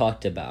needs to be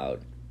talked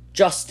about,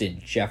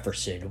 Justin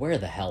Jefferson, where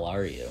the hell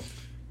are you?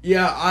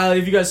 Yeah,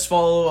 if you guys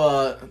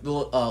follow the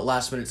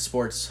Last Minute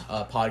Sports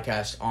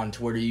podcast on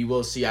Twitter, you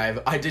will see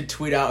I did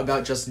tweet out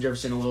about Justin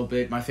Jefferson a little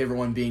bit. My favorite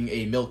one being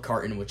a milk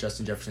carton with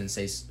Justin Jefferson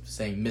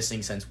saying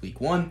missing since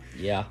week 1.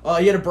 Yeah.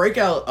 He had a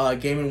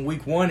breakout game in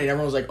week 1, and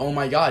everyone was like, oh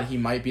my god, he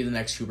might be the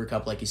next Cooper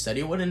Kupp like he said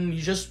he would, and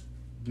he just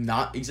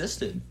not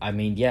existed. I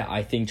mean, yeah,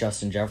 I think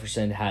Justin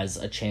Jefferson has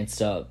a chance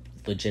to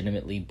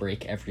legitimately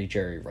break every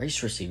Jerry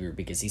Rice receiver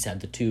because he's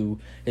had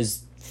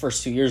his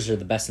first 2 years are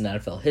the best in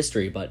NFL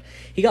history, but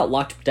he got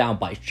locked down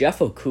by Jeff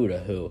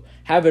Okudah, who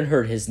haven't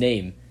heard his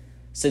name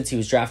since he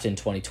was drafted in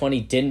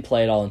 2020, didn't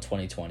play at all in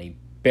 2020,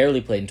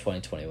 barely played in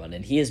 2021,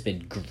 and he has been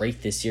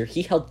great this year.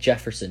 He held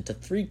Jefferson to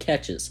 3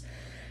 catches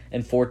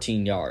and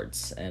 14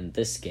 yards, and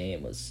this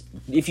game was,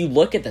 if you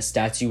look at the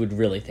stats, you would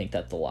really think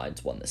that the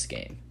Lions won this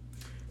game.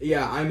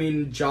 Yeah, I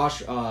mean,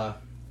 Josh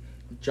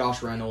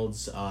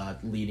Reynolds,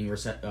 leading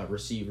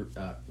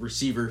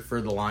receiver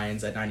for the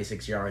Lions at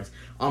 96 yards.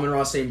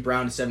 Amon-Ra St.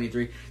 Brown to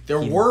 73. There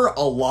were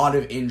a lot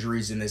of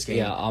injuries in this game.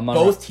 Yeah,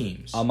 both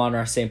teams.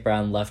 Amon-Ra St.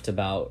 Brown left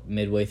about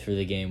midway through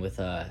the game with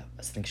I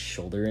think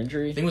shoulder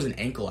injury. I think it was an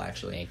ankle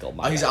actually. Ankle.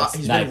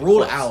 He's been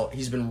ruled out.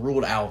 He's been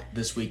ruled out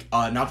this week.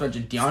 Not to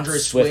mention DeAndre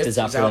Swift is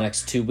out for the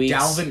next 2 weeks.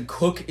 Dalvin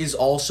Cook is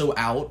also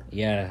out.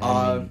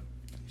 Yeah.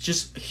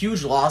 Just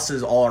huge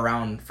losses all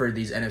around for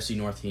these NFC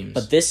North teams.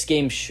 But this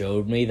game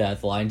showed me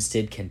that the Lions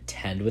did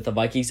contend with the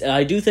Vikings, and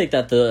I do think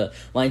that the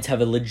Lions have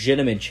a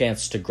legitimate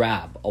chance to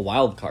grab a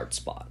wild card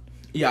spot.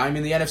 Yeah, I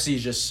mean, the NFC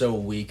is just so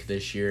weak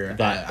this year.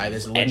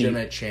 There's a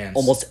legitimate chance.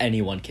 Almost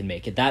anyone can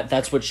make it.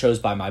 That's what shows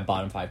by my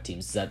bottom 5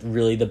 teams, is that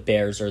really the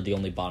Bears are the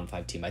only bottom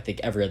 5 team. I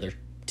think every other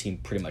team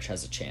pretty much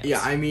has a chance. Yeah,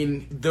 I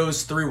mean,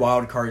 those 3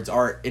 wild cards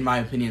are, in my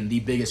opinion,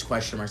 the biggest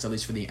question marks, at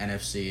least for the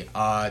NFC.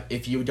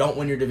 If you don't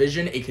win your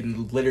division, it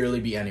can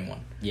literally be anyone.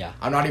 Yeah.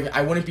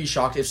 I wouldn't be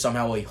shocked if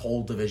somehow a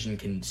whole division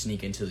can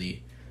sneak into the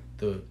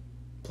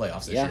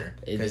playoffs this year.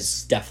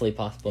 It's definitely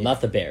possible.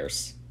 Not the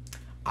Bears.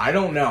 I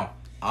don't know.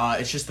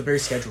 It's just the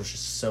Bears' schedule is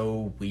just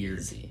so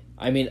weird.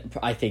 I mean,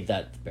 I think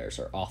that the Bears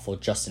are awful.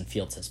 Justin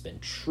Fields has been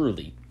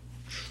truly.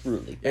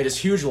 Yeah, just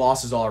huge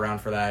losses all around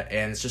for that,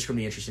 and it's just going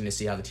to be interesting to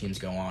see how the teams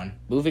go on.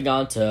 Moving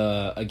on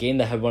to a game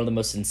that had one of the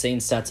most insane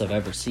stats I've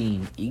ever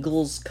seen,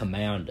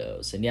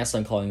 Eagles-Commandos. And yes,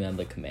 I'm calling them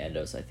the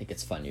Commandos. I think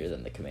it's funnier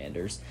than the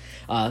Commanders.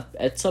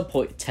 At some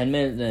point, 5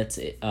 minutes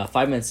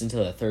into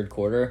the third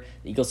quarter,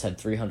 the Eagles had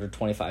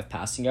 325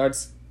 passing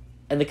yards,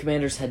 and the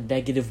Commanders had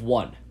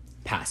 -1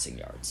 passing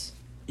yards.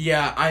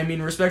 Yeah, I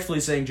mean,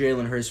 respectfully saying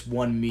Jalen Hurts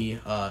won me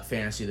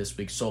fantasy this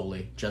week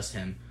solely, just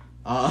him.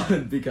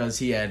 Because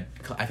he had,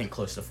 I think,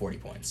 close to 40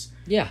 points.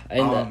 Yeah,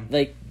 and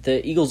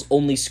the Eagles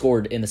only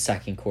scored in the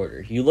second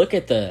quarter. You look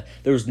at there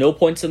was no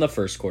points in the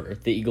first quarter.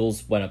 The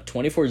Eagles went up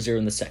 24-0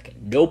 in the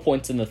second. No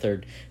points in the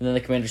third, and then the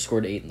Commanders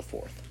scored 8 in the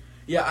fourth.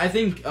 Yeah, I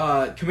think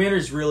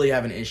Commanders really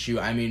have an issue.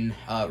 I mean,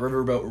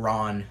 Riverboat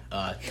Ron,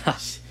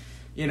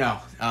 you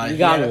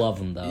gotta love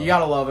him, though. You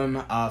gotta love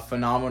him.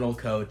 Phenomenal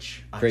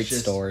coach. Great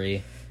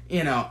story.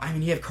 I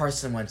mean, you have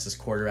Carson Wentz as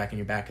quarterback and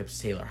your backup's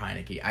Taylor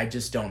Heineke. I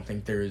just don't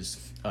think there's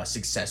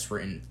success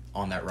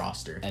on that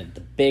roster. And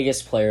the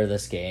biggest player of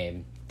this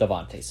game,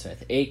 Devontae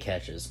Smith, 8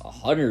 catches,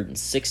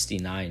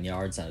 169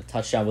 yards, and a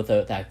touchdown with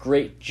that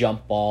great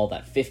jump ball,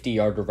 that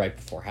 50-yarder right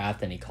before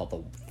half, and he called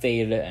the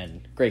fade,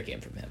 and great game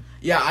from him.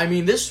 Yeah, I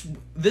mean, this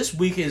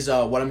week is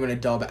what I'm going to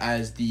dub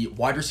as the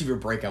wide receiver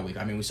breakout week.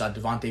 I mean, we saw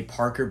Devontae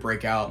Parker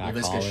breakout,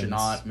 Laviska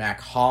Shenault, Mac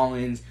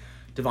Hollins,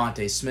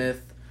 Devontae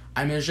Smith.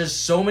 I mean, there's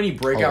just so many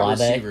breakout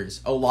receivers.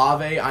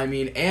 Olave, I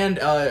mean, and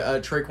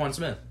Traquan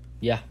Smith.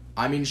 Yeah.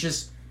 I mean,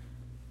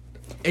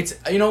 it's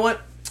you know what?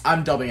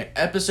 I'm dubbing it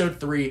Episode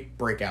 3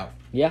 Breakout.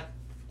 Yeah,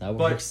 that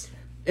works.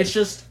 But it's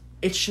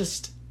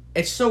just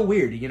it's so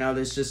weird.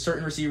 There's just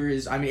certain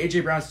receivers. I mean,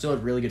 A.J. Brown still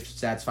had really good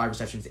stats, 5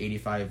 receptions,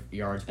 85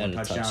 yards, 1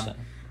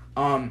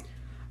 touchdown.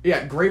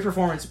 Yeah, great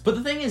performance. But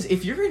the thing is,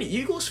 if you're an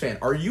Eagles fan,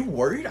 are you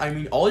worried? I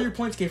mean, all your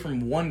points came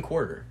from one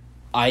quarter.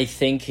 I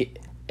think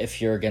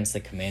if you're against the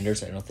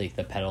Commanders, I don't think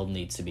the pedal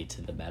needs to be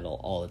to the metal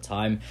all the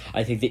time.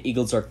 I think the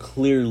Eagles are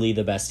clearly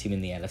the best team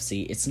in the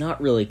NFC. It's not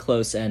really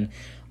close, and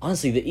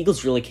honestly, the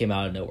Eagles really came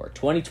out of nowhere.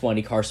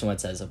 2020, Carson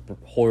Wentz has a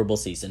horrible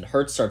season.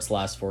 Hurts starts the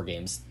last 4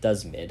 games,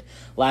 does mid.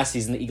 Last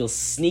season, the Eagles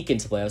sneak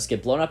into playoffs,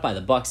 get blown up by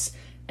the Bucs,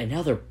 and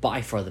now they're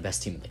by far the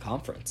best team in the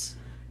conference.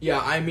 Yeah,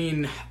 I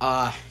mean,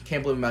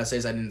 can't believe I'm about to say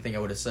this. I didn't think I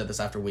would have said this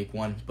after week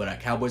 1, but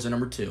Cowboys are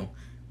number 2,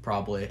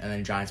 probably, and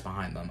then Giants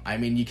behind them. I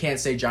mean, you can't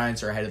say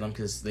Giants are ahead of them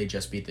because they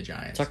just beat the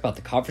Giants. Talk about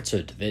the conference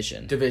or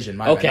division? Division,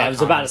 my okay, bad. I was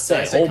about to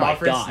say, oh my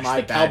gosh,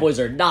 the Cowboys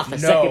are not the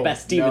second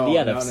best team in the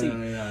NFC.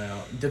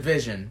 No.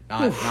 Division,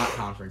 not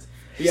conference.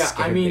 Yeah,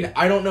 I mean,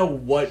 I don't know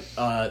what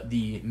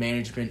the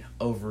management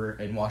over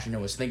in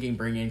Washington was thinking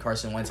bringing in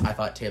Carson Wentz. I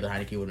thought Taylor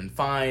Heineke would have been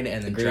fine,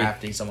 and then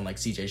drafting someone like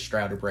C.J.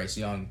 Stroud or Bryce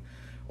Young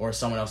or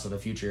someone else in the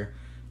future.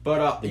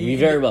 But we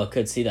very well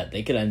could see that.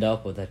 They could end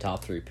up with a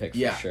top 3 pick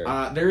for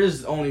sure. There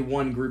is only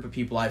one group of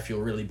people I feel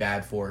really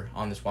bad for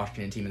on this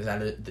Washington team, and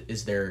that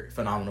is their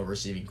phenomenal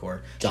receiving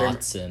core.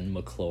 Dotson,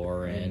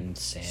 McLaurin,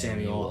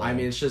 Samuel. I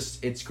mean,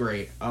 it's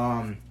great.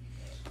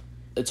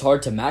 It's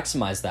hard to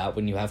maximize that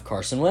when you have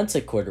Carson Wentz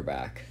at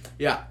quarterback.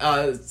 Yeah,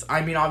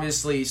 I mean,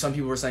 obviously, some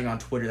people were saying on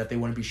Twitter that they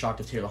wouldn't be shocked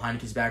if Taylor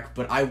Heineke's back,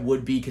 but I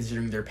would be,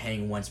 considering they're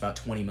paying Wentz about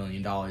 $20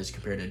 million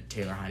compared to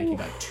Taylor Heineke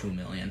about $2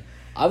 million.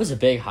 I was a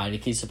big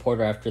Heineke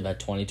supporter after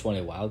that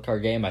 2020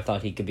 wildcard game. I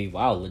thought he could be,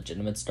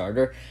 legitimate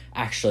starter.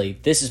 Actually,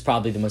 this is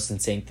probably the most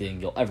insane thing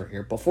you'll ever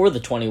hear. Before the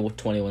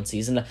 2021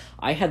 season,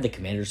 I had the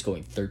Commanders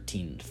going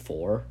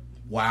 13-4.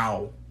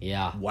 Wow.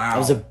 Yeah. Wow. I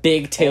was a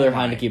big Taylor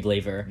Heineke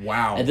believer.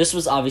 Wow. And this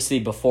was obviously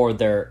before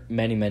their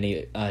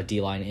many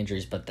D-line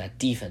injuries, but that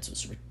defense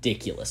was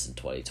ridiculous in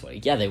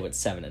 2020. Yeah, they went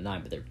 7-9,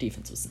 but their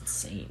defense was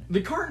insane.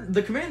 The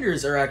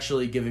Commanders are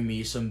actually giving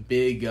me some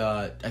big,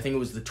 I think it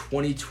was the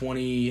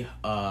 2020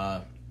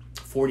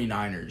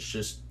 49ers,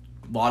 just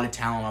a lot of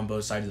talent on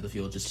both sides of the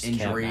field, just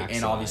injury,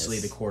 and obviously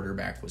the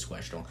quarterback was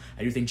questionable.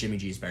 I do think Jimmy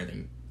G is better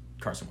than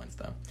Carson Wentz,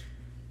 though.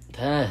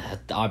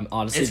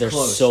 Honestly, they're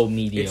so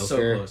mediocre. It's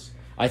so close.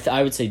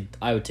 I would say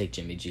I would take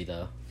Jimmy G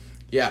though.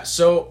 Yeah,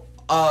 so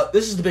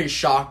this is the biggest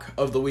shock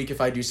of the week, if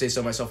I do say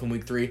so myself, in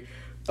week 3.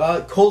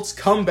 Colts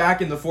come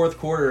back in the fourth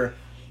quarter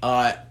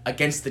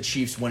against the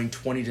Chiefs, winning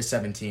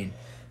 20-17.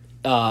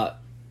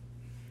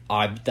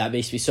 That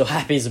makes me so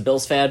happy as a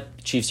Bills fan.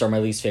 Chiefs are my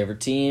least favorite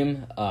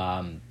team.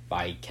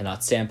 I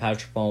cannot stand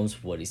Patrick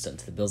Mahomes, what he's done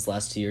to the Bills the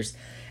last 2 years.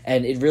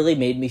 And it really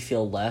made me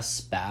feel less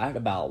bad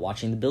about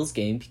watching the Bills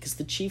game because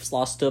the Chiefs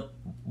lost to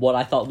what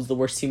I thought was the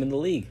worst team in the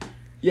league.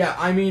 Yeah,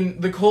 I mean,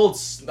 the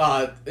Colts,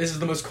 this is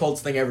the most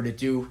Colts thing ever to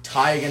do.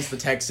 Tie against the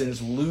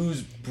Texans,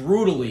 lose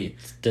brutally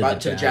to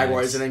the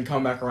Jaguars, and then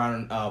come back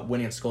around and win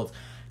against the Colts.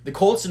 The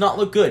Colts did not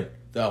look good,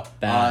 though.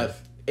 Bad.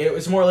 It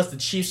was more or less the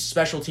Chiefs'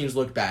 special teams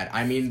looked bad.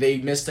 I mean, they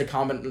missed a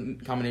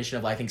combination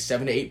of, I think,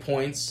 7 to 8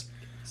 points.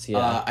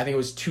 I think it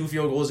was 2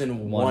 field goals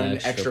and one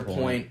extra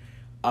point.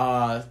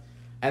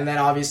 And then,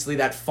 obviously,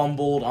 that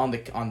fumbled on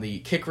the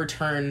kick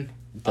return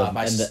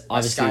by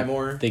Sky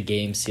Moore. The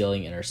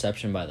game-sealing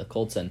interception by the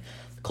Colts, and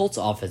Colts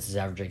offense is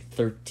averaging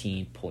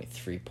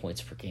 13.3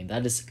 points per game.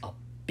 That is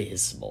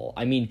abysmal.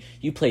 I mean,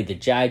 you played the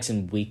Jags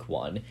in week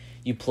 1.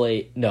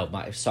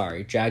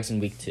 Jags in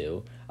week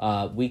 2.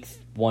 Week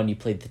 1, you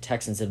played the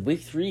Texans. And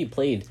week 3, you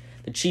played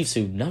the Chiefs,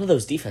 who none of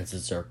those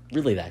defenses are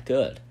really that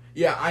good.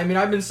 Yeah, I mean,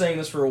 I've been saying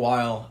this for a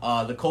while.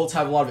 The Colts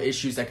have a lot of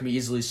issues that can be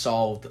easily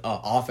solved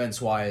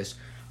offense-wise.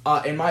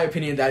 In my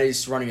opinion, that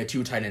is running a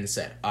 2 tight end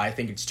set. I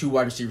think it's 2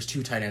 wide receivers,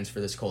 2 tight ends for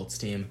this Colts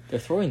team. They're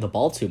throwing the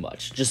ball too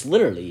much. Just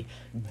literally,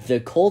 the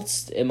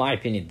Colts, in my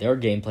opinion, their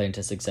game plan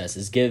to success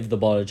is give the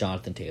ball to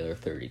Jonathan Taylor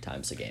 30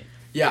 times a game.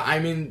 Yeah, I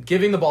mean,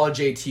 giving the ball to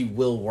JT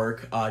will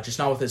work, just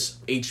not with this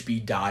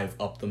HB dive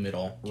up the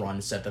middle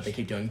run set that they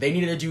keep doing. They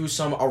need to do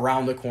some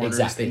around the corners.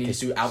 Exactly, they need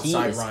to do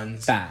outside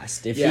runs.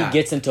 Fast. If he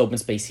gets into open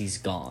space, he's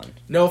gone.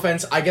 No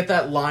offense, I get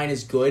that line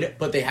is good,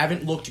 but they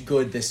haven't looked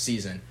good this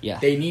season. Yeah.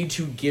 They need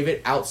to give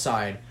it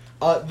outside.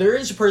 There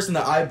is a person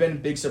that I've been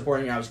big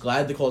supporting. I was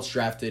glad the Colts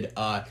drafted.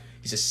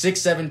 He's a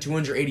 6'7",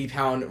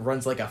 280-pound,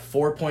 runs like a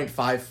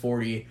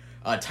 4.540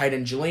 tight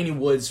end. Jelani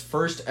Woods'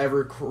 first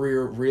ever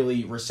career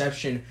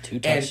reception. 2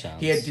 touchdowns. And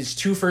he had his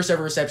 2 first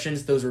ever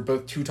receptions. Those were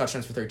both 2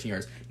 touchdowns for 13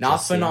 yards. Not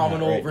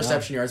phenomenal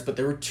reception yards, but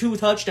there were 2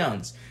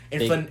 touchdowns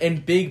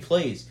and big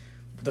plays.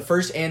 The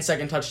first and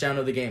second touchdown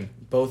of the game,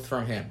 both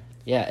from him.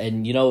 Yeah,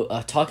 and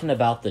talking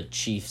about the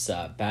Chiefs'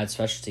 bad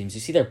special teams,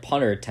 you see their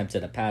punter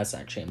attempted a pass,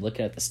 actually. I'm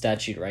looking at the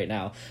stat sheet right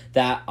now.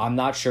 That I'm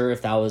not sure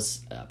if that was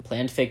a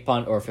planned fake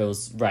punt or if it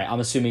was, right, I'm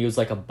assuming it was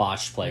like a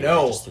botched play.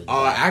 No,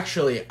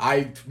 actually,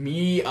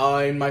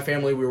 and my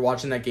family, we were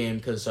watching that game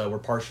because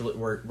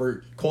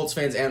we're Colts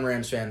fans and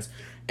Rams fans.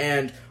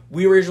 And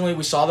we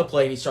saw the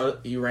play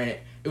and he ran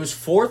it. It was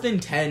 4th and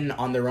 10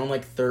 on their own,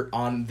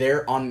 on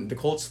the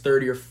Colts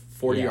 30 or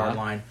 40 yard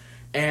line.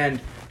 and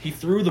he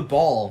threw the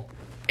ball,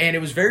 and it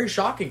was very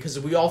shocking because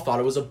we all thought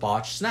it was a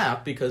botched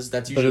snap because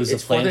that's usually... But it was a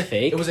planned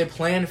fake? It was a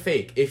planned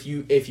fake. If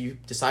you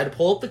decide to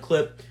pull up the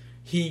clip,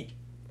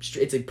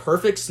 it's a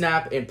perfect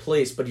snap in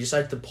place, but he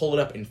decided to pull it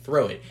up and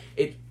throw it.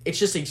 It's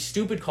just a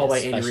stupid call by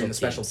Andy Reid, the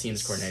special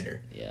teams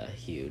coordinator. Yeah,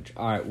 huge.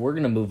 All right, we're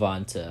going to move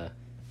on to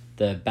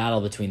the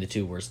battle between the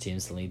two worst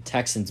teams in the league,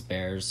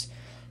 Texans-Bears.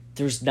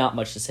 There's not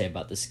much to say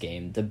about this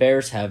game. The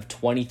Bears have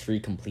 23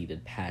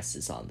 completed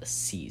passes on the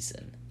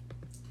season.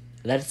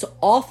 That's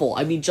awful.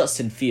 I mean,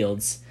 Justin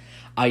Fields,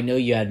 I know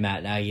you had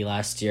Matt Nagy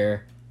last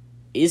year.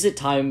 Is it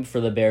time for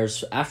the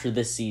Bears, after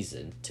this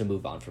season, to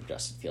move on from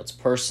Justin Fields?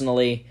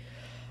 Personally,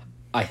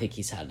 I think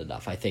he's had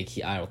enough. I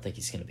don't think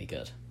he's going to be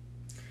good.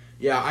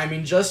 Yeah, I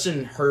mean,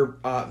 Justin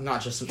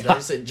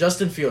Fields,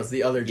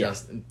 the other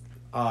Justin.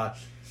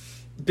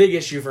 Big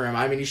issue for him.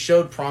 I mean, he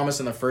showed promise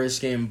in the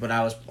first game, but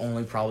that was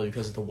only probably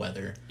because of the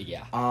weather.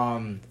 Yeah.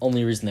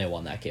 Only reason they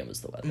won that game was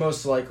the weather.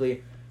 Most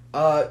likely.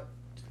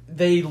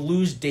 They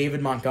lose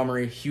David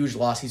Montgomery, huge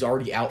loss. He's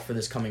already out for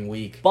this coming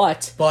week.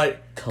 But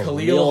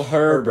Khalil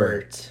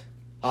Herbert,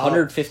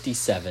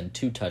 157,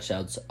 2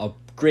 touchdowns, a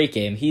great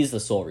game. He's the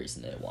sole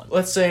reason they won.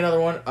 Let's say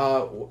another one.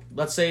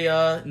 Let's say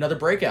another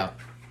breakout.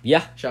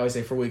 Yeah. Shall we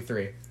say for week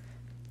 3?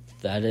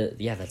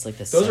 That's like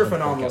the Those are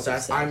phenomenal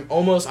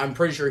stats. I'm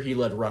pretty sure he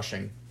led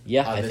rushing.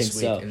 Yeah, I think this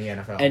so. week in the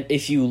NFL. And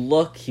if you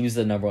look, he was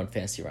the number 1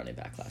 fantasy running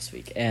back last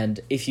week. And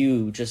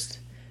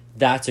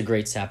that's a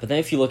great stat. But then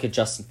if you look at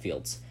Justin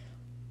Fields,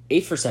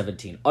 8 for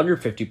 17, under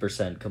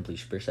 50%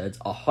 completion percentage,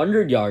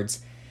 100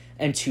 yards,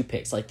 and 2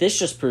 picks. Like, this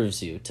just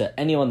proves you, to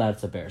anyone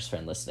that's a Bears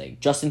fan listening,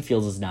 Justin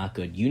Fields is not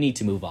good. You need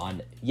to move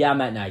on. Yeah,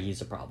 Matt Nagy's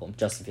a problem.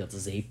 Justin Fields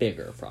is a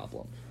bigger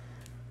problem.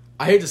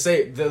 I hate to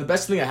say it, the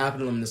best thing that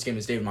happened to him in this game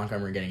is David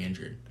Montgomery getting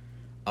injured.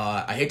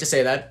 I hate to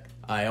say that.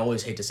 I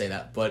always hate to say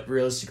that. But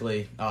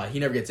realistically, he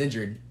never gets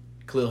injured.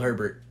 Khalil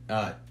Herbert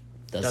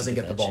doesn't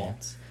get the ball.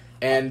 Chance.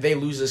 And they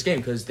lose this game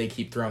because they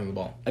keep throwing the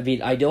ball. I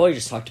mean, I know I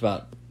just talked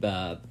about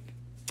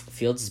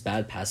Fields'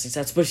 bad passing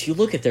stats, but if you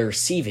look at their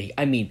receiving,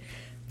 I mean,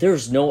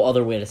 there's no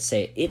other way to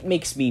say it. It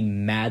makes me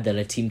mad that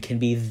a team can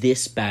be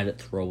this bad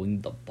at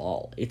throwing the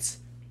ball. It's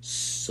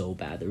so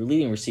bad. Their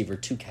leading receiver,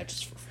 2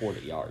 catches for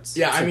 40 yards.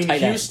 Yeah, I mean,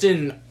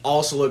 Houston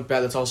also looked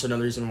bad. That's also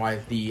another reason why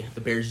the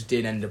Bears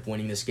did end up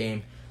winning this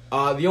game.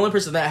 The only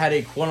person that had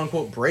a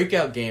quote-unquote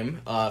breakout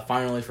game,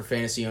 finally for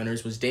fantasy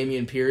owners, was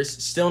Dameon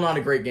Pierce. Still not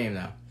a great game,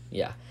 though.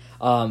 Yeah.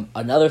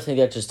 Another thing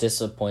that just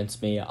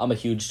disappoints me, I'm a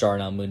huge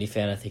Darnell Mooney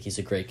fan. I think he's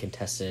a great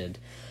contested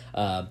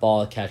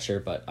ball catcher,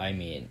 but I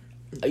mean,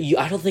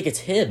 I don't think it's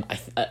him.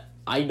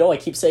 I know I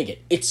keep saying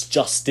it. It's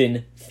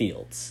Justin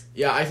Fields.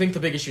 Yeah, I think the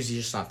big issue is he's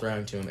just not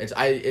throwing to him.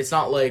 It's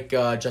not like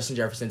Justin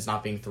Jefferson's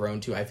not being thrown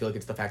to. I feel like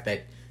it's the fact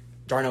that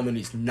Darnell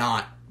Mooney's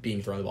not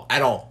being thrown the ball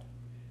at all.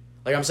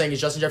 Like I'm saying,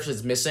 is Justin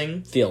Jefferson's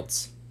missing?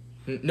 Fields.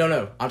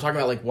 No. I'm talking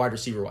about like wide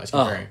receiver wise.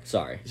 Comparing. Oh,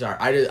 sorry.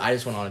 I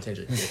just went on a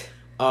tangent.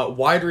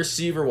 Wide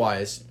receiver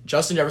wise,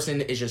 Justin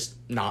Jefferson is just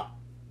not.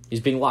 He's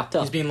being locked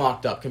up. He's being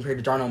locked up compared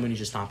to Darnell Mooney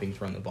just not being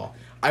thrown the ball.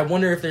 I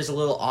wonder if there's a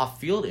little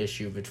off-field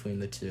issue between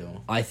the two.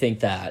 I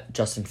think that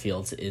Justin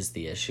Fields is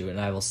the issue, and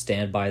I will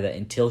stand by that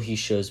until he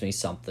shows me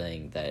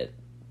something that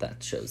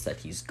shows that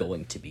he's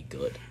going to be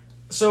good.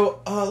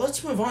 So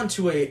let's move on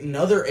to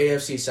another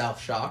AFC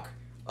South shock.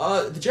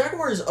 The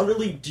Jaguars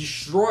utterly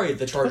destroyed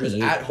the Chargers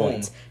at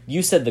home.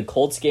 You said the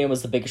Colts game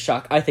was the biggest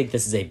shock. I think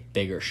this is a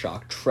bigger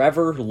shock.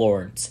 Trevor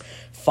Lawrence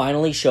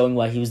finally showing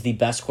why he was the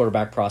best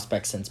quarterback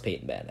prospect since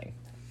Peyton Manning.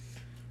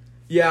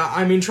 Yeah,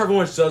 I mean, Trevor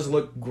Lawrence does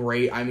look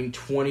great. I mean,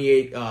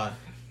 28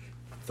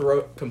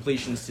 throw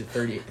completions to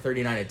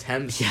 39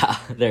 attempts. Yeah,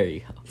 there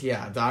you go.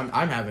 Yeah,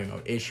 I'm having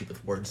an issue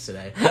with words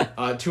today.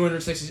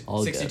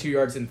 262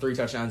 yards and 3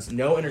 touchdowns,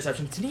 no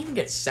interceptions. Didn't even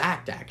get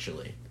sacked,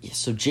 actually. Yeah,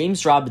 so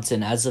James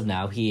Robinson, as of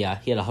now, he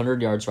had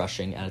 100 yards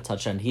rushing and a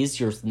touchdown. He's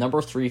your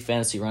number 3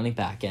 fantasy running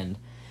back, and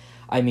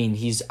I mean,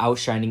 he's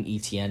outshining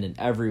ETN in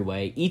every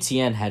way.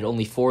 ETN had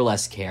only 4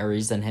 less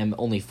carries than him,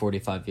 only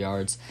 45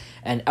 yards.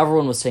 And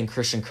everyone was saying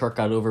Christian Kirk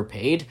got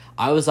overpaid.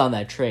 I was on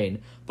that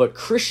train. But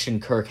Christian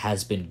Kirk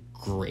has been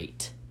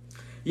great.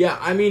 Yeah,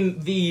 I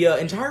mean, the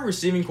entire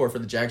receiving corps for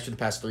the Jags for the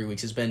past 3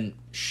 weeks has been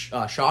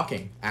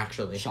shocking,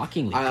 actually.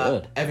 Shockingly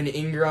good. Evan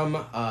Ingram,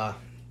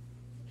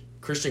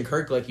 Christian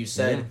Kirk, like you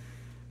said,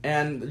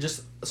 and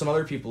just some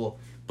other people.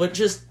 But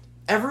just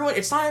everyone,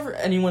 it's not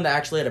anyone that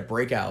actually had a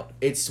breakout.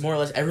 It's more or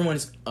less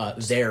everyone's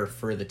there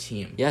for the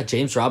team. Yeah,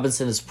 James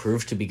Robinson has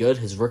proved to be good.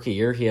 His rookie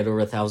year, he had over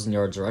 1,000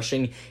 yards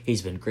rushing.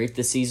 He's been great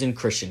this season.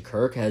 Christian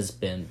Kirk has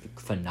been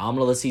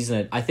phenomenal this season.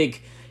 And I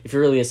think if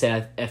you're really going to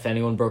say if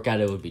anyone broke out,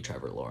 it would be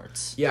Trevor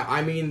Lawrence. Yeah,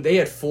 I mean, they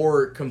had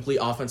 4 complete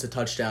offensive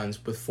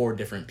touchdowns with 4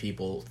 different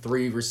people,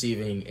 3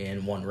 receiving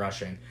and 1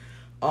 rushing.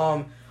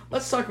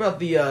 Let's talk about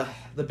the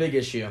big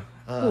issue.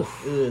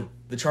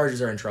 The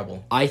Chargers are in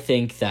trouble. I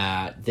think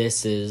that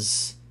this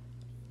is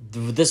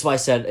what I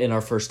said in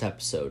our first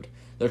episode.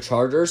 The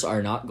Chargers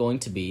are not going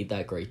to be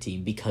that great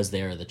team because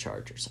they are the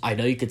Chargers. I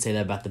know you could say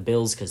that about the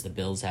Bills because the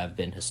Bills have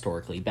been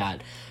historically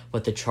bad,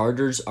 but the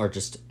Chargers are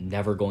just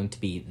never going to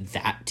be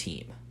that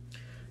team.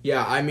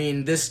 Yeah, I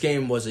mean, this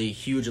game was a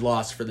huge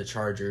loss for the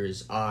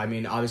Chargers. I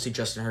mean, obviously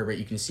Justin Herbert,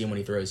 you can see him when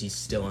he throws, he's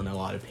still in a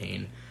lot of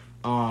pain.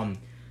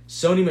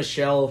 Sony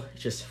Michel,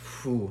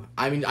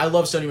 I mean, I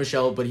love Sony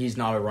Michel, but he's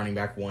not a running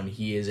back 1.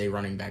 He is a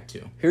running back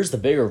 2. Here's the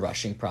bigger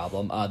rushing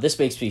problem. This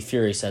makes me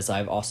furious as I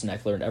have Austin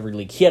Eckler in every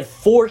league. He had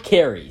 4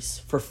 carries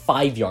for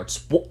 5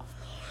 yards.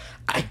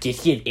 I get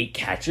he had 8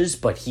 catches,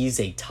 but he's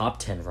a top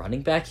 10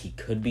 running back. He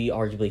could be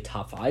arguably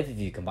top 5 if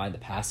you combine the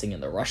passing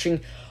and the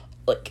rushing.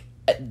 Like,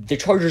 the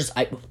Chargers,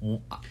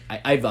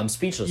 I'm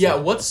speechless. Yeah,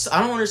 I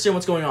don't understand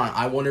what's going on.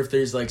 I wonder if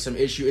there's, like, some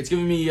issue. It's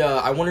giving me,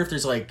 I wonder if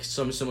there's, like,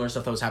 some similar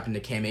stuff that was happening to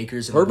Cam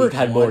Akers. Herbert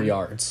had more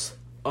yards.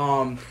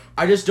 I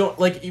just don't,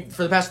 like,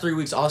 for the past 3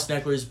 weeks, Austin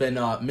Eckler's been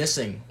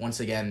missing once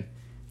again.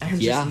 And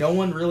just no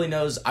one really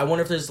knows. I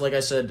wonder if there's, like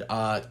I said,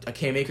 a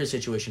Cam Akers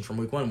situation from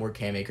week 1 where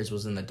Cam Akers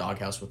was in the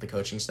doghouse with the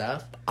coaching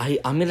staff. I'm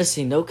going to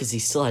say no because he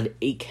still had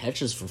 8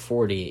 catches for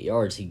 48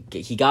 yards.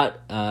 He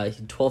got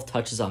 12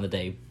 touches on the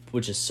day,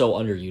 which is so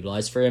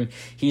underutilized for him.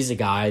 He's a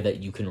guy that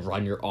you can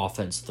run your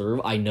offense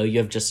through. I know you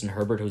have Justin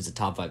Herbert, who's a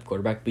top 5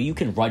 quarterback, but you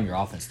can run your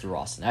offense through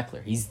Austin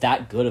Eckler. He's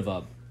that good of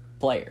a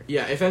player.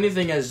 Yeah, if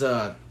anything has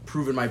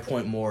proven my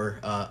point more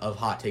of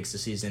hot takes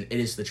this season, it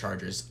is the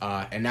Chargers.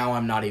 And now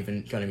I'm not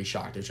even going to be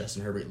shocked if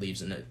Justin Herbert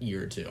leaves in a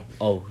year or 2.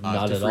 Oh,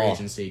 not at all.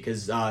 Agency,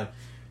 because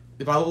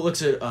if I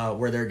look at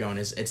where they're going,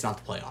 it's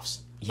not the playoffs.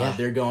 Yeah.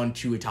 They're going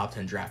to a top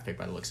 10 draft pick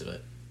by the looks of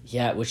it.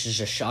 Yeah, which is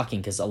just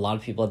shocking because a lot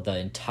of people had the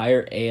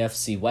entire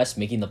AFC West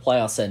making the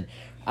playoffs, and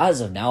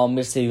as of now, I'm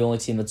going to say the only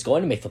team that's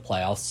going to make the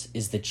playoffs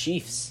is the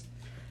Chiefs.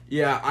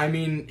 Yeah, I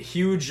mean,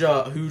 huge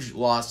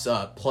loss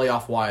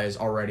playoff-wise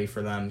already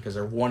for them because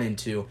they're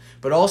 1-2,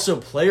 but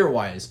also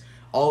player-wise,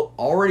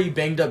 already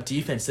banged up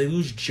defense. They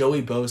lose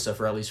Joey Bosa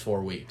for at least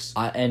 4 weeks.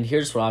 And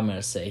here's what I'm going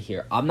to say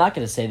here. I'm not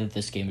going to say that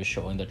this game is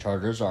showing the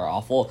Chargers are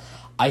awful.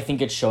 I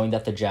think it's showing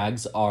that the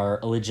Jags are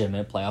a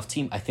legitimate playoff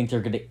team. I think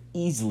they're going to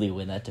easily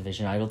win that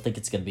division. I don't think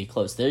it's going to be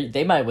close.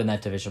 They might win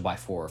that division by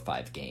 4 or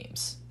 5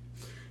 games.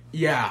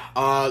 Yeah,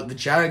 the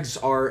Jags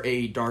are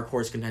a dark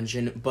horse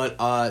contention, but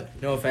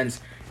no offense,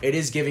 it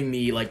is giving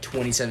me like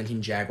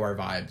 2017 Jaguar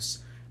vibes.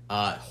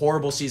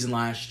 Horrible season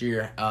last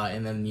year,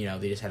 and then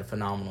they just had a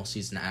phenomenal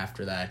season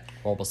after that.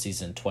 Horrible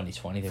season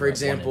 2020. For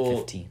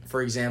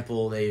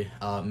example, they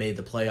made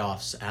the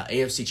playoffs,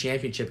 AFC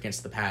Championship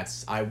against the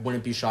Pats. I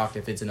wouldn't be shocked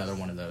if it's another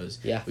one of those.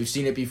 Yeah, we've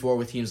seen it before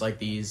with teams like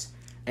these,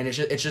 and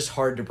it's just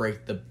hard to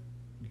break the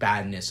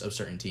badness of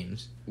certain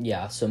teams.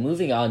 Yeah, so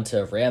moving on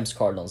to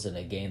Rams-Cardinals in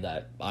a game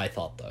that I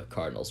thought the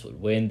Cardinals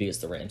would win because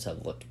the Rams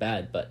have looked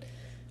bad, but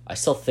I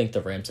still think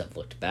the Rams have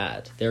looked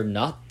bad. They're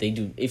not. They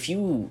do. If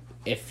you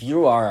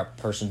are a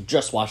person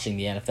just watching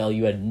the NFL,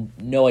 you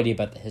had no idea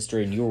about the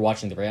history, and you were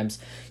watching the Rams,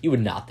 you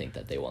would not think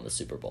that they won the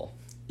Super Bowl.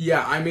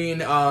 Yeah, I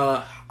mean,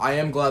 I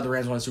am glad the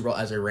Rams won the Super Bowl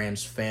as a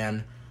Rams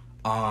fan.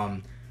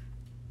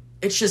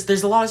 It's just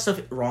there's a lot of stuff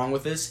wrong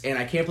with this, and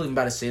I can't believe I'm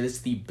about to say this.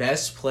 The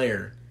best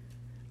player,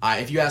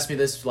 if you asked me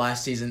this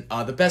last season,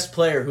 the best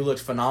player who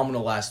looked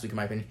phenomenal last week, in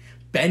my opinion,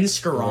 Ben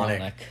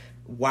Skoranek.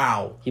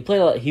 Wow. He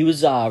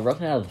was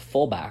running out of the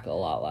fullback a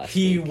lot last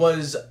week.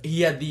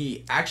 He had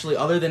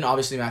other than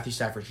obviously Matthew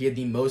Stafford, he had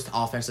the most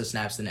offensive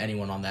snaps than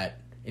anyone on that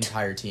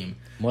entire team.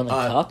 More than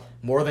Kupp?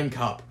 More than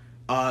Kupp.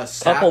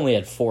 Kupp only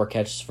had 4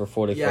 catches for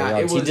 44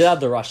 yards. He did have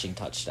the rushing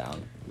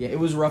touchdown. Yeah, it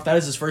was rough. That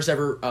is his first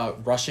ever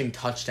rushing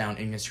touchdown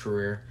in his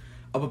career.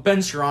 But Ben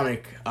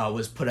Skoranek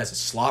was put as a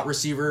slot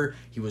receiver.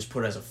 He was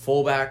put as a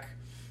fullback.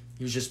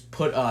 He was just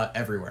put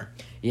everywhere.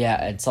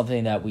 Yeah, and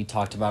something that we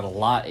talked about a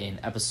lot in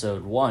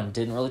episode 1,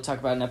 didn't really talk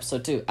about in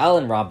episode 2.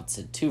 Allen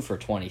Robinson, 2 for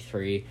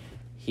 23.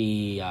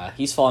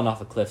 He's fallen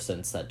off a cliff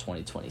since that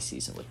 2020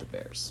 season with the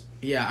Bears.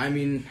 Yeah, I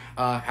mean,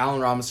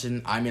 Allen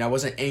Robinson, I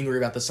wasn't angry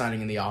about the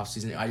signing in the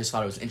offseason. I just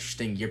thought it was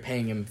interesting. You're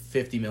paying him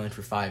 $50 million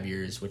for 5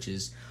 years, which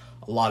is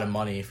a lot of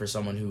money for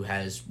someone who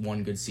has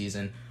one good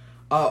season.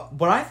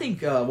 But I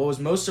think what was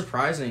most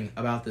surprising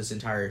about this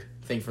entire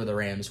thing for the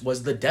Rams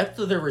was the depth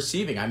of their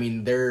receiving. I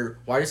mean, their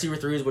wide receiver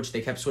threes, which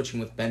they kept switching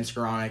with Ben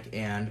Skoranek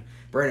and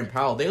Brandon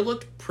Powell, they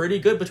looked pretty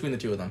good between the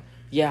two of them.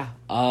 Yeah.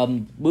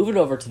 Moving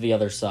over to the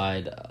other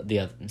side, the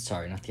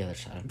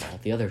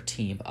other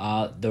team.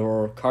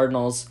 The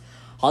Cardinals,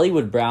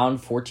 Hollywood Brown,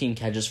 14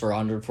 catches for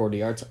 140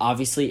 yards.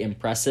 Obviously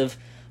impressive.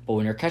 But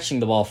when you're catching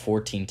the ball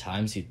 14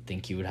 times, you'd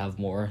think you would have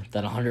more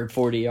than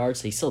 140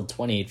 yards. He still had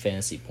 28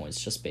 fantasy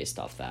points just based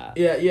off that.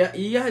 Yeah,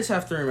 you guys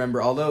have to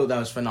remember, although that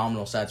was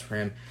phenomenal stats for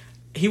him,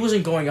 he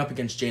wasn't going up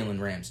against Jalen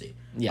Ramsey.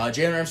 Yeah.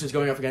 Jalen Ramsey was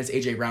going up against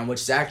A.J. Brown,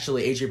 which is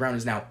actually, A.J. Brown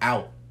is now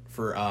out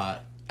for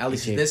at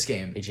least this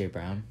game. A.J.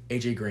 Brown?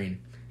 A.J.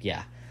 Green.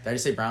 Yeah. Did I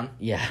just say Brown?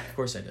 Yeah. Of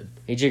course I did.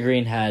 A.J.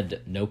 Green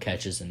had no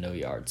catches and no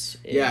yards.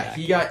 Yeah,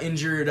 he got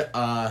injured,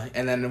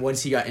 and then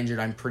once he got injured,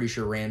 I'm pretty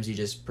sure Ramsey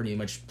just pretty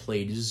much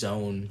played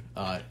zone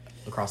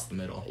across the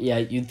middle. Yeah,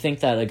 you'd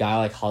think that a guy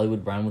like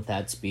Hollywood Brown with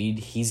that speed,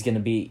 he's going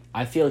to be...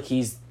 I feel like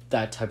he's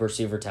that type of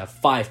receiver to have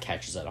 5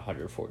 catches at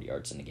 140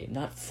 yards in a game,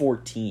 not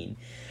 14.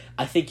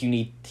 I think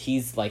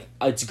he's like...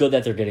 It's good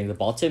that they're getting the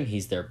ball to him.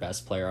 He's their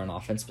best player on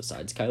offense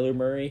besides Kyler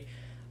Murray.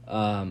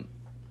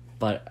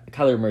 But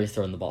Kyler Murray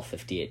throwing the ball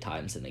 58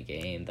 times in a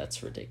game,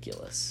 that's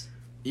ridiculous.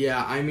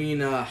 Yeah, I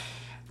mean,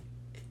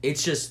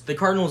 it's just, the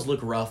Cardinals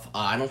look rough.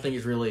 I don't think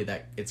it's really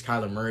that it's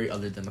Kyler Murray,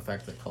 other than the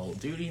fact that Call of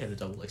Duty had a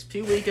double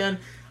XP weekend.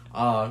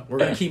 We're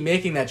going to keep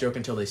making that joke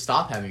until they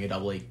stop having a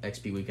double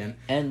XP weekend.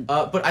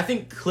 But I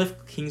think Cliff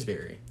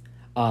Kingsbury.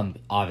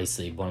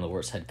 Obviously, one of the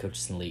worst head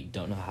coaches in the league.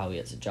 Don't know how he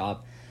has a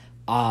job.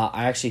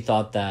 I actually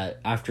thought that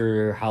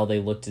after how they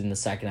looked in the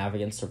second half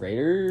against the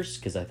Raiders,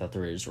 because I thought the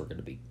Raiders were going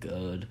to be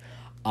good,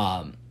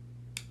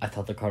 I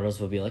thought the Cardinals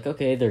would be like,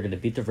 okay, they're going to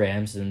beat the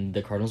Rams, and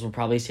the Cardinals will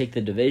probably take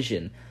the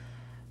division.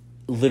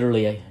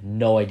 Literally, I have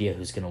no idea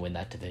who's going to win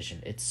that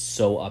division. It's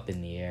so up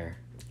in the air.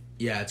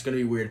 Yeah, it's going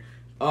to be weird.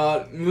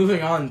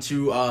 Moving on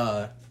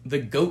to the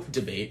GOAT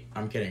debate.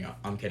 I'm kidding.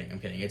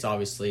 It's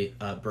obviously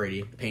Brady.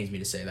 It pains me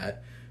to say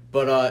that.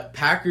 But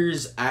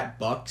Packers at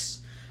Bucks.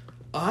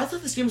 I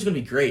thought this game was going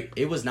to be great.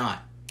 It was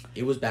not.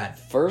 It was bad.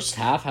 First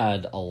half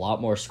had a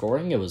lot more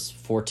scoring. It was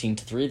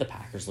 14-3. The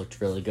Packers looked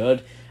really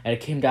good. And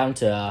it came down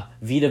to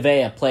Vita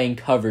Vea playing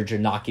coverage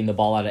and knocking the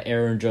ball out of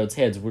Aaron Jones'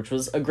 hands, which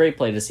was a great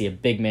play to see a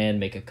big man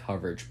make a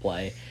coverage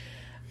play.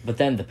 But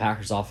then the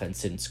Packers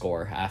offense didn't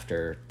score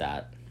after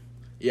that.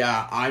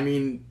 Yeah, I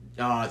mean,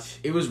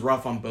 it was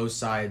rough on both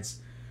sides.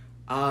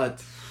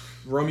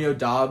 Romeo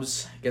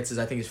Doubs gets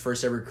his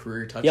first ever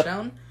career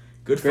touchdown. Yep.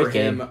 Good for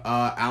him.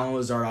 Alan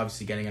Lazard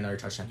obviously getting another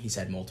touchdown. He's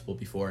had multiple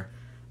before.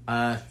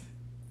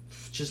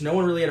 Just no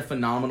one really had a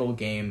phenomenal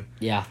game.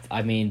 Yeah,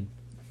 I mean,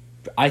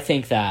 I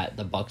think that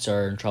the Bucs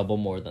are in trouble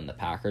more than the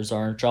Packers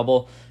are in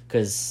trouble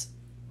because,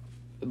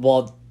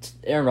 while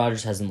Aaron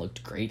Rodgers hasn't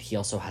looked great, he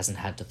also hasn't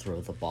had to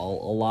throw the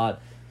ball a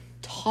lot.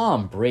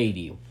 Tom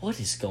Brady, what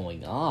is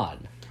going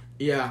on?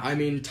 Yeah, I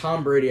mean,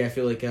 Tom Brady, I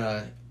feel like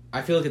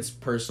it's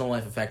personal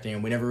life affecting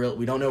him. We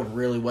don't know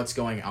really what's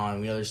going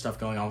on. We know there's stuff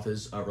going on with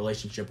his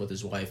relationship with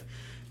his wife,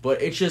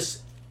 but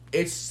it's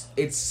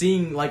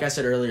seeing, like I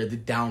said earlier, the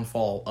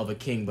downfall of a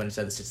king, but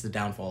instead it's the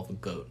downfall of a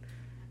GOAT.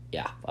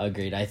 Yeah,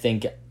 agreed. I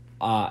think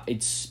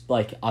it's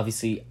like,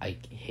 obviously I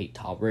hate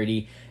Tom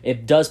Brady.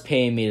 It does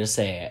pain me to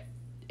say it.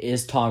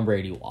 Is Tom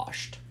Brady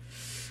washed?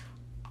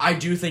 I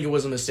do think it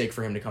was a mistake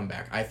for him to come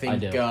back. I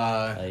think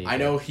I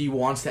know he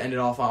wants to end it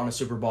off on a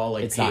Super Bowl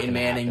like Peyton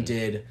Manning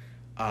did.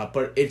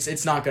 But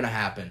it's not going to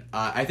happen.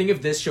 I think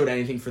if this showed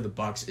anything for the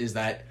Bucs is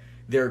that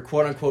their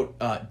quote-unquote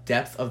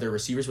depth of their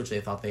receivers, which they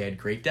thought they had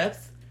great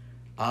depth,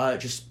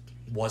 just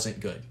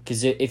wasn't good.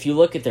 Because if you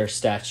look at their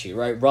stat sheet,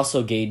 right,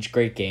 Russell Gage,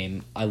 great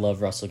game. I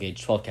love Russell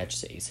Gage, 12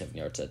 catches, 87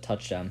 yards, a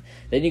touchdown.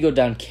 Then you go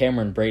down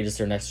Cameron Braid as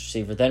their next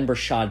receiver, then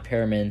Brashad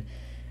Perriman,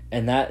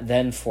 and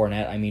then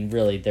Fournette. I mean,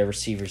 really, their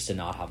receivers did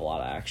not have a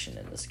lot of action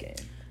in this game.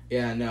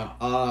 Yeah, no.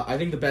 I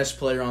think the best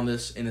player in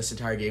this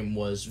entire game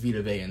was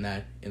Vita Vea in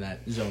that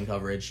zone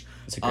coverage.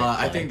 It's a great play.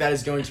 I think that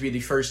is going to be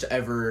the first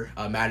ever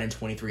Madden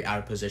 23 out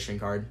of position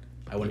card.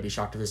 I wouldn't be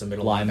shocked if it was a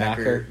middle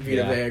linebacker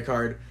Vita Vea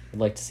card. I'd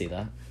like to see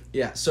that.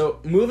 Yeah. So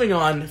moving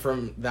on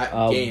from that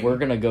game, we're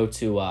gonna go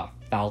to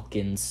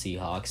Falcons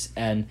Seahawks,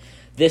 and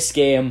this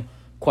game,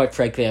 quite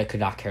frankly, I could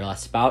not care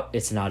less about.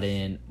 It's not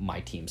in my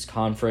team's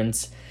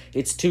conference.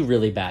 It's two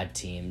really bad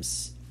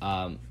teams.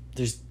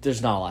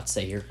 There's not a lot to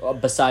say here,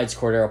 besides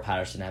Cordero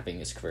Patterson having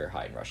his career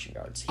high in rushing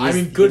yards.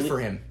 Good for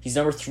him. He's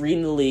number 3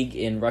 in the league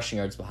in rushing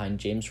yards behind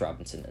James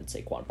Robinson and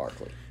Saquon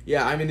Barkley.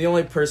 Yeah, I mean, the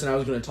only person I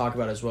was going to talk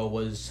about as well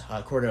was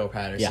Cordero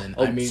Patterson.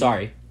 Yeah.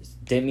 Sorry.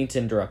 Didn't mean to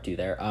interrupt you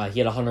there. He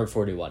had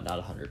 141, not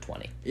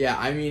 120. Yeah,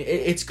 I mean,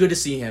 it's good to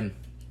see him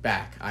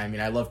back. I mean,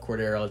 I love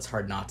Cordero. It's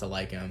hard not to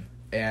like him.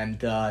 And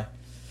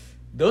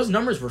those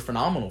numbers were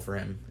phenomenal for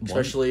him,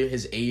 especially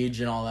his age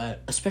and all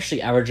that.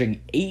 Especially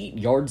averaging 8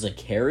 yards a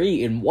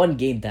carry in one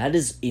game. That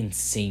is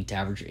insane to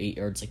average 8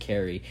 yards a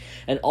carry.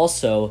 And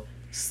also,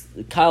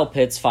 Kyle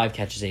Pitts, 5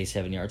 catches,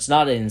 87 yards.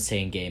 Not an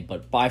insane game,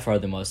 but by far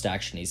the most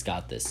action he's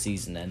got this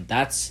season. And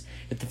that's,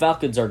 if the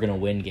Falcons are going to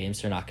win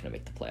games, they're not going to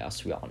make the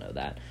playoffs. We all know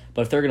that.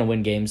 But if they're going to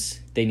win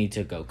games, they need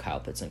to go Kyle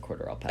Pitts and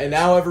Cordero Patterson. And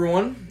now,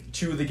 everyone,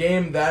 to the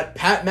game that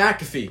Pat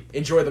McAfee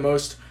enjoyed the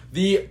most.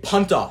 The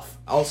punt-off,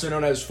 also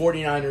known as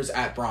 49ers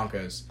at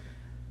Broncos.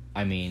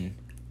 I mean,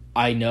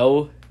 I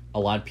know a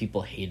lot of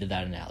people hated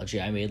that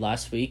analogy I made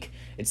last week.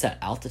 It's that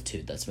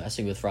altitude that's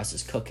messing with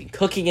Russ's cooking.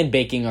 Cooking and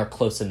baking are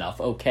close enough,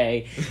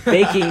 okay?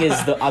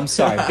 Baking's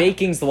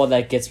the one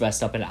that gets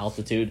messed up in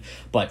altitude,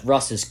 but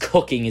Russ's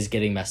cooking is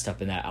getting messed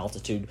up in that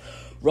altitude.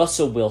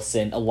 Russell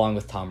Wilson, along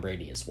with Tom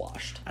Brady, is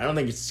washed. I don't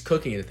think it's his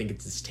cooking, I think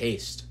it's his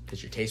taste,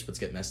 because your taste buds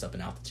get messed up in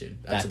altitude.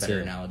 That's a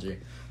better analogy.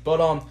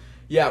 But,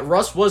 yeah,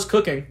 Russ was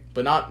cooking,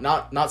 but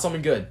not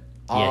something good.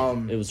 Yeah,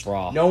 it was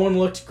raw. No one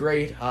looked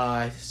great.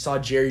 I saw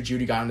Jerry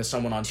Jeudy got into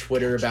someone on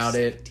Twitter about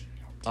it.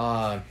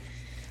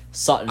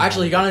 Sutton.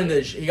 Actually, he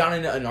got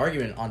into an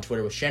argument on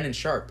Twitter with Shannon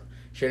Sharp.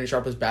 Shannon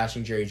Sharp was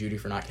bashing Jerry Jeudy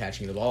for not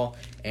catching the ball,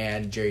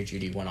 and Jerry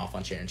Jeudy went off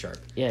on Shannon Sharp.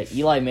 Yeah,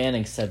 Eli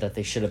Manning said that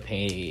they should have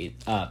paid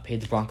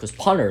the Broncos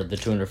punter the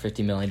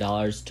 $250 million,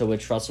 to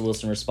which Russell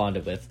Wilson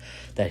responded with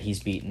that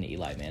he's beaten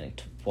Eli Manning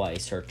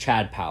twice, or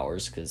Chad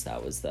Powers, because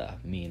that was the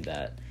meme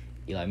that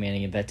Eli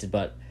Manning invented.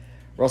 But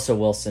Russell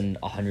Wilson,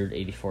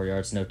 184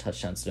 yards, no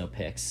touchdowns, no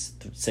picks,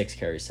 6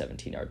 carries,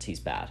 17 yards. He's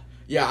bad.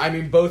 Yeah, I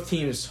mean, both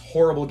teams,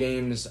 horrible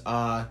games.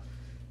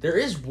 There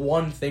is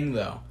one thing,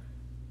 though.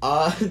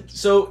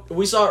 So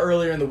we saw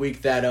earlier in the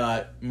week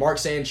that Mark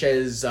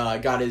Sanchez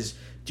got his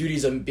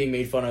duties of being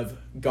made fun of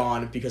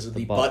gone because of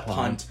the butt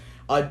punt.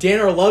 Dan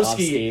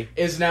Orlovsky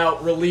is now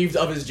relieved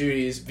of his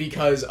duties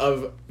because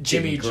of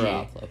Jimmy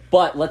G.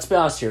 But let's be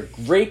honest here.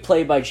 Great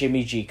play by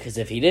Jimmy G, because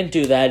if he didn't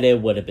do that,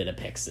 it would have been a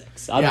pick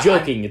six. I'm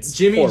joking. It's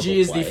Jimmy G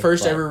is the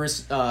first ever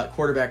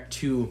quarterback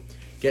to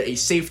get a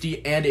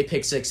safety and a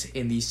pick six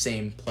in the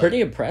same play. Pretty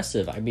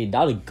impressive. I mean,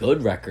 not a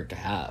good record to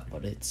have,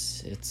 but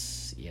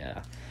it's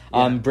yeah.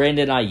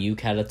 Brandon Ayuk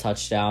had a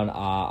touchdown.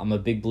 I'm a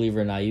big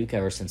believer in Ayuk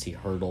ever since he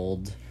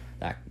hurdled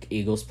that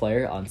Eagles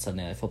player on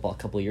Sunday Night Football a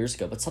couple of years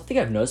ago. But something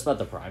I've noticed about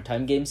the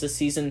primetime games this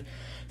season,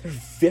 they're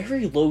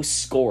very low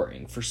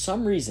scoring. For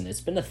some reason,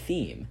 it's been a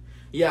theme.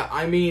 Yeah,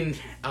 I mean,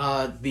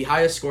 the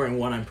highest scoring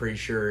one, I'm pretty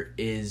sure,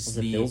 is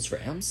the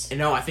Bills-Rams?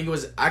 No, I think it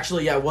was,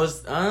 actually, yeah, it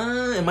was,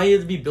 it might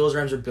either be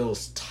Bills-Rams or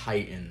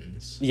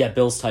Bills-Titans. Yeah,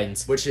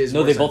 Bills-Titans. Which is...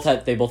 No, they both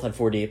had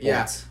 48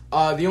 points.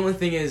 Yeah, the only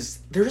thing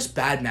is, they're just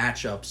bad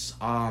matchups.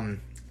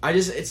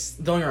 It's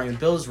the only right.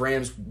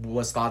 Bills-Rams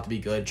was thought to be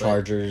good.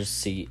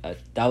 Chargers,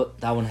 that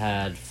one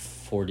had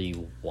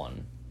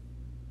 41.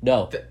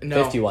 No,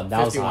 51.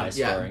 That 51. Was the highest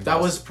scoring. Yeah,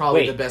 that was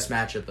probably the best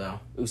matchup, though.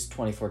 It was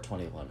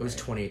 24-21. It was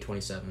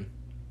 28-27,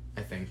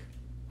 I think.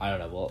 I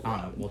don't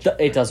know.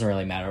 It doesn't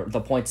really matter.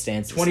 The point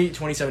stands.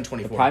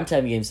 27-24. The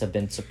primetime games have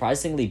been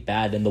surprisingly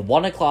bad, and the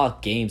 1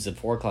 o'clock games and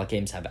 4 o'clock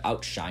games have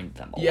outshined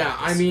them. Yeah,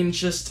 I mean,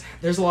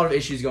 there's a lot of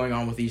issues going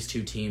on with these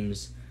two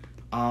teams.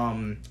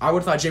 I would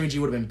have thought Jimmy G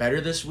would have been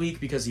better this week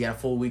because he had a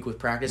full week with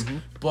practice. Mm-hmm.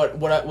 But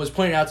what was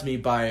pointed out to me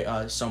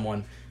by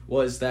someone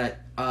was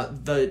that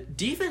the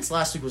defense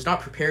last week was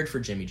not prepared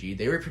for Jimmy G.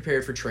 They were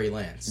prepared for Trey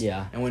Lance.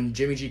 Yeah. And when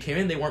Jimmy G came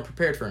in, they weren't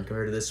prepared for him.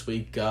 Compared to this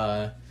week,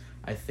 I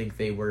think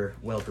they were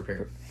well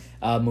prepared.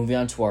 Moving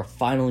on to our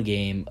final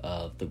game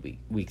of the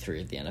week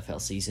 3 of the NFL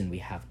season, we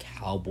have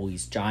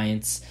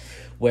Cowboys-Giants,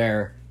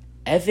 where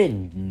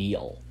Evan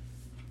Neal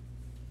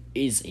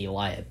is a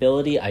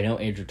liability. I know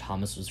Andrew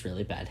Thomas was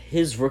really bad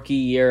his rookie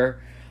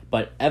year,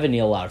 but Evan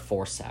Neal allowed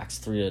 4 sacks,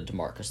 3 to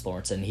DeMarcus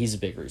Lawrence, and he's a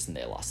big reason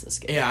they lost this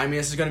game. Yeah, I mean,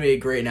 this is going to be a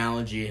great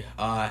analogy.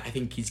 I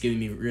think he's giving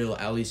me real,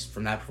 at least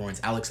from that performance,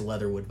 Alex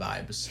Leatherwood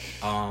vibes.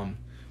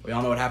 We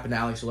all know what happened to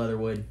Alex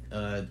Leatherwood.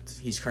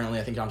 He's currently,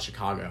 I think, on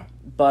Chicago.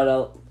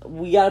 But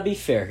we got to be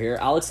fair here.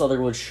 Alex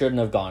Leatherwood shouldn't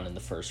have gone in the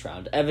first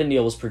round. Evan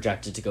Neal was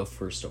projected to go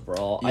first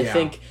overall. Yeah. I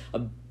think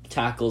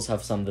tackles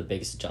have some of the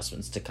biggest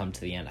adjustments to come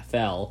to the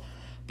NFL,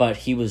 but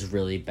he was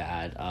really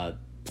bad.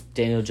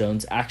 Daniel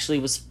Jones actually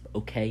was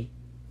okay.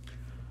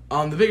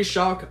 The biggest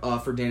shock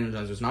for Daniel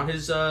Jones was not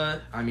his,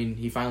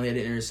 he finally had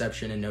an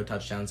interception and no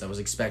touchdowns. That was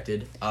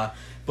expected.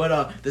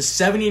 But the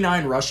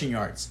 79 rushing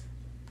yards.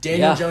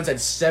 Daniel Jones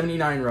had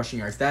 79 rushing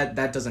yards. That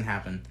doesn't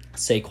happen.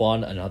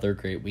 Saquon, another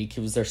great week.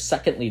 He was their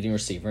second leading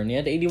receiver, and he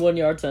had 81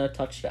 yards and a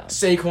touchdown.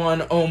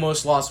 Saquon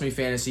almost lost me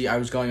fantasy. I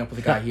was going up with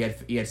a guy, he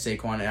had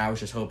Saquon, and I was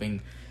just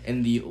hoping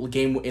in the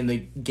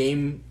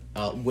game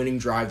winning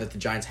drive that the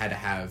Giants had to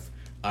have,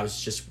 I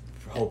was just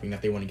hoping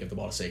that they wouldn't give the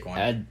ball to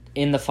Saquon.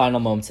 In the final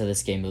moments of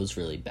this game, it was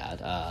really bad.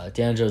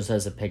 Daniel Jones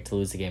has a pick to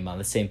lose the game on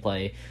the same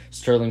play.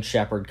 Sterling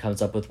Shepard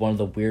comes up with one of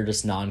the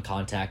weirdest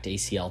non-contact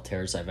ACL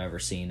tears I've ever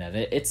seen, and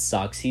it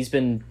sucks. He's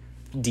been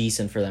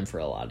decent for them for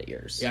a lot of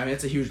years. Yeah, I mean,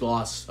 it's a huge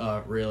loss,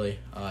 really.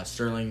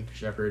 Sterling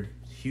Shepard,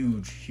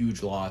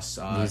 huge loss.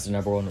 He's the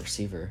number 1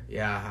 receiver.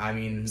 Yeah, I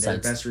mean, their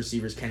best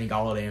receiver is Kenny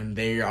Golladay, and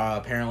they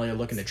apparently are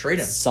looking to trade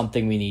him.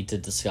 Something we need to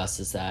discuss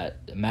is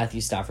that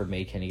Matthew Stafford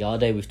made Kenny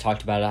Golladay. We've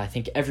talked about it, I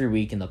think, every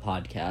week in the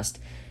podcast.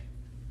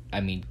 I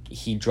mean,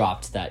 he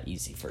dropped that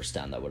easy first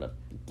down that would have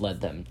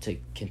led them to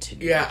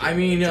continue. Yeah, I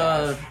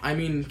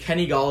mean,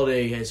 Kenny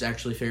Golladay is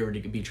actually favored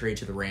to be traded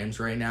to the Rams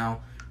right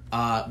now,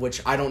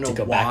 which I don't know why.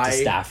 To go back to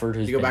Stafford,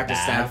 who's been bad. To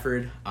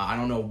Stafford, I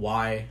don't know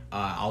why.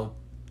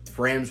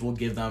 Rams will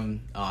give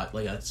them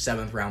like a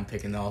 7th round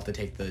pick, and they'll have to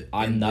take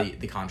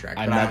the contract.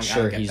 I'm not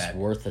sure he's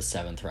worth a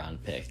 7th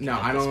round pick. No,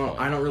 I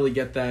don't really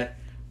get that.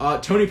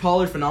 Tony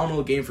Pollard,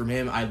 phenomenal game from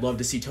him. I'd love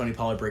to see Tony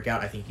Pollard break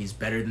out. I think he's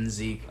better than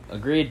Zeke.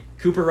 Agreed.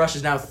 Cooper Rush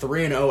is now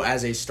 3-0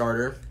 as a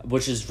starter,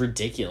 which is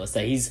ridiculous.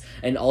 That he's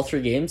in all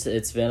 3 games.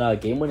 It's been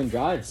game-winning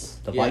drives.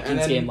 The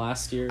Vikings game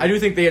last year. I do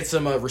think they had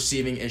some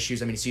receiving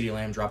issues. I mean, CeeDee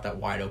Lamb dropped that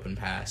wide open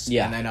pass.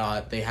 Yeah, and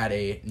then they had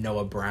a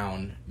Noah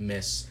Brown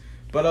miss.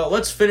 But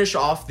let's finish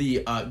off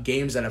the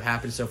games that have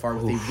happened so far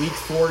with the Week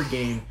 4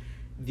 game,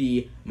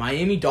 the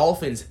Miami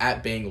Dolphins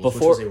at Bengals, which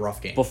was a rough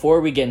game.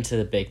 Before we get into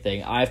the big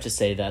thing, I have to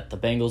say that the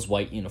Bengals'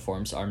 white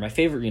uniforms are my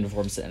favorite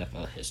uniforms in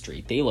NFL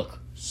history. They look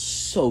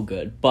so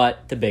good.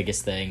 But the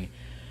biggest thing,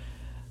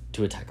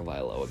 Tua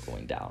Tagovailoa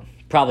going down.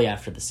 Probably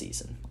after the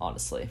season,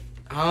 honestly.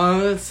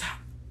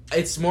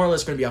 It's more or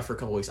less going to be out for a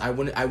couple weeks. I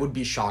would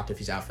be shocked if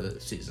he's out for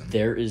the season.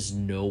 There is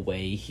no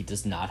way he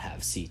does not have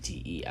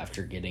CTE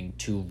after getting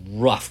 2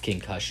 rough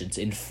concussions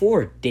in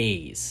 4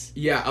 days.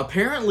 Yeah,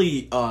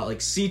 apparently,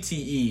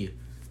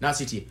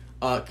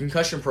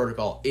 concussion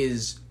protocol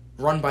is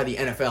run by the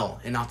NFL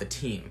and not the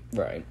team.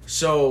 Right.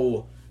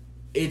 So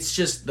it's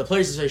just the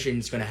Players Association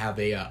is going to have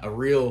a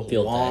real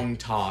long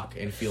talk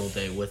and field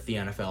day with the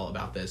NFL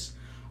about this.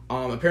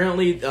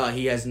 Apparently,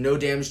 he has no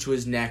damage to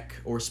his neck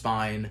or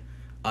spine.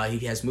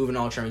 He has moving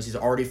all extremities. He's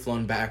already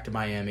flown back to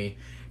Miami.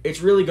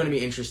 It's really going to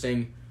be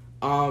interesting.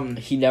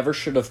 He never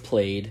should have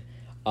played.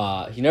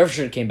 He never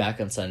should have came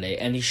back on Sunday,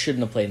 and he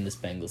shouldn't have played in this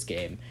Bengals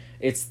game.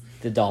 It's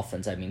the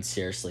Dolphins. I mean,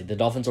 seriously. The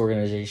Dolphins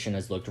organization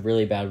has looked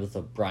really bad with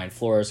the Brian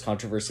Flores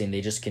controversy, and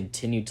they just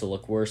continue to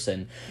look worse,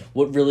 and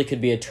what really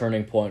could be a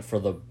turning point for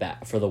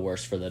the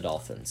worse for the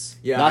Dolphins.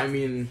 Yeah, I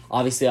mean...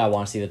 Obviously, I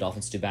want to see the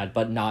Dolphins do bad,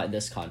 but not in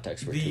this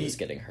context where Tua is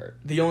getting hurt.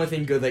 The only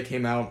thing good that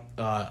came out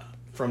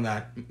from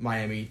that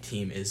Miami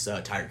team is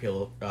Tyreek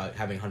Hill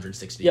having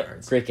 160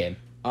 yards. Great game.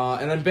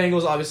 And then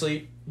Bengals,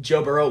 obviously,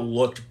 Joe Burrow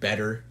looked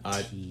better.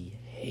 T.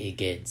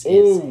 Higgins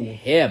is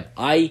him.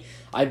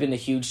 I've been a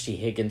huge T.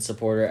 Higgins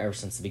supporter ever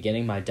since the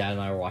beginning. My dad and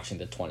I were watching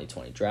the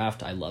 2020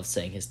 draft. I love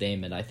saying his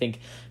name, and I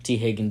think T.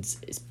 Higgins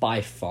is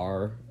by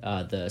far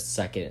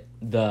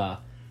the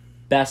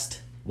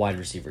best wide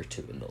receiver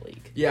 2 in the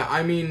league. Yeah,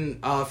 I mean,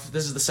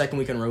 this is the second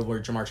week in a row where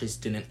Jamar Chase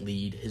didn't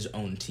lead his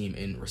own team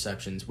in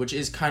receptions, which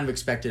is kind of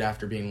expected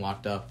after being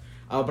locked up.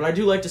 But I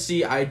do like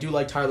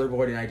Tyler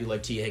Boyd and I do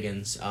like T.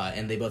 Higgins,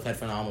 and they both had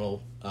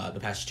phenomenal the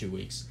past 2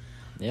 weeks.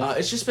 Yeah.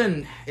 It's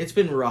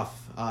been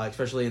rough,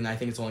 especially, and I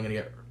think it's only going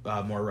to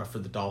get more rough for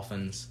the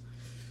Dolphins.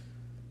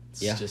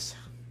 It's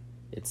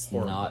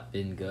horrible. Not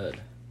been good.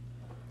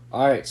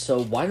 All right,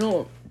 so why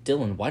don't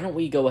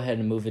we go ahead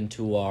and move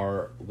into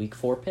our Week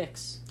 4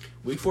 picks?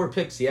 Week 4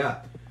 picks,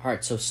 yeah. All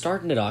right, so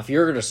starting it off,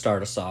 you're going to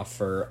start us off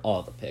for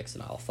all the picks,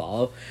 and I'll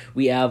follow.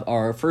 We have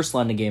our first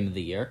London game of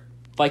the year.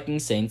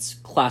 Vikings-Saints,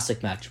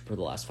 classic matchup for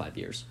the last 5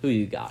 years. Who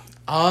you got?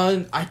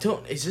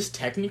 Is this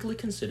technically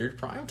considered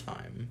prime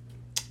time?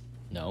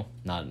 No,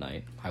 not at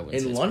night. I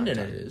wouldn't in London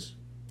it is.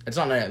 It's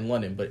not night in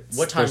London, but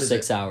what time is it?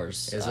 6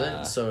 hours. Is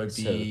it? So it'd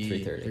be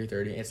 3:30.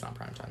 3:30. It's not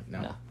prime time.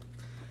 No.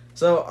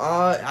 So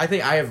I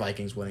think I have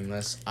Vikings winning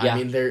this. Yeah.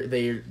 I mean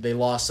they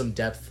lost some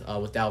depth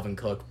with Dalvin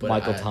Cook, but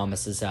Michael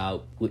Thomas is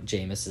out.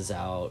 Jameis is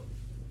out.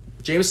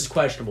 Jameis is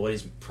questionable.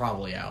 He's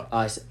probably out.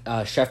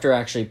 Schefter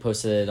actually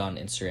posted it on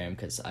Instagram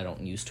because I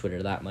don't use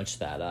Twitter that much.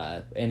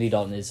 That Andy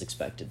Dalton is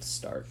expected to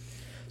start.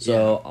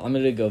 So I'm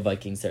gonna go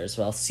Vikings there as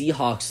well.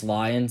 Seahawks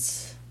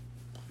Lions.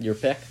 Your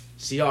pick?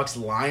 Seahawks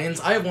Lions.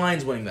 I have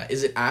Lions winning that.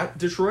 Is it at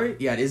Detroit?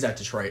 Yeah, it is at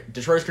Detroit.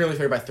 Detroit's currently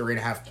favored by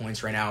 3.5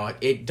 points right now.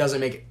 It doesn't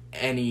make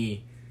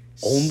any.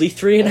 Only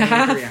 3.5.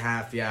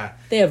 3.5. Yeah.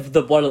 They have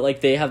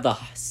they have the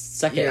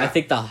second. Yeah. I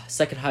think the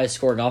second highest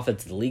scoring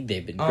offense in the league.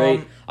 They've been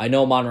great. I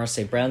know Amon-Ra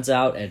St. Brown's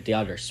out and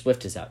DeAndre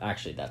Swift is out.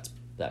 Actually,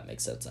 that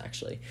makes sense.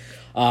 Actually,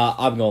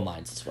 I'm going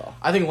Lions as well.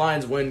 I think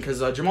Lions win because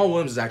Jamal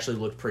Williams has actually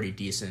looked pretty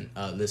decent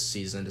this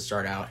season to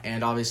start out,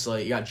 and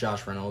obviously you got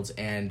Josh Reynolds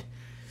and.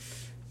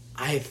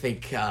 I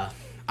think, I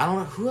don't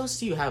know, who else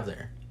do you have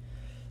there?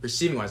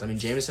 Receiving-wise, I mean,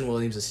 Jameson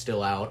Williams is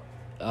still out.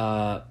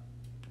 DJ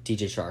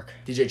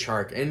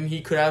Chark. And he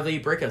could have a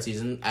breakout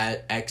season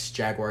at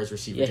ex-Jaguars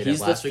receiver. Yeah,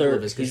 he's the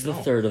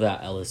third of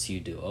that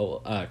LSU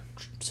duo.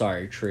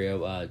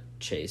 Trio,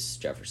 Chase,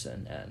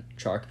 Jefferson, and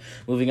Chark.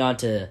 Moving on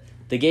to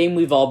the game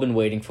we've all been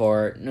waiting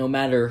for. No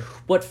matter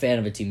what fan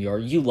of a team you are,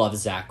 you love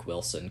Zach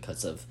Wilson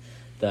because of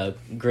the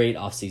great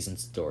offseason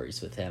stories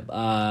with him.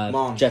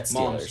 Jets,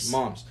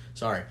 Steelers.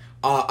 Sorry.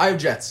 I have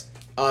Jets.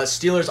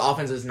 Steelers'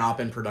 offense has not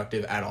been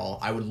productive at all.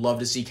 I would love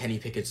to see Kenny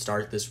Pickett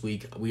start this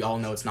week. We all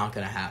know it's not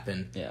going to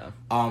happen. Yeah.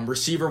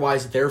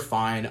 Receiver-wise, they're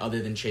fine,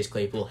 other than Chase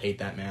Claypool. Hate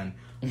that man.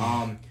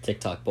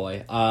 TikTok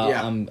boy.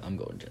 I'm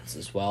going Jets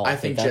as well. I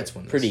think Jets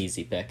win this. Pretty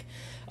easy pick.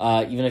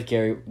 Even if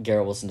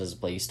Garrett Wilson doesn't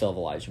play, you still have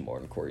Elijah Moore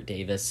and Corey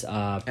Davis.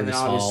 And then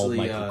obviously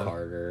Michael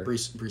Carter.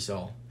 Brees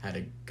Hall had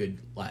a good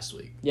last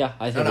week. Yeah,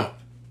 I think.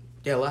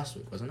 Yeah, last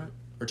week, wasn't it?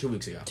 Or 2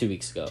 weeks ago? 2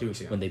 weeks ago.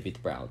 When they beat the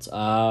Browns.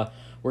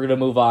 We're going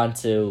to move on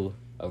to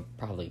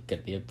probably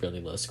going to be a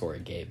really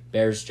low-scoring game.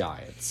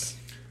 Bears-Giants.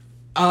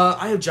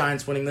 I have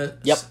Giants winning this.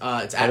 Yep.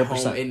 It's at 100%.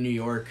 Home in New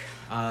York.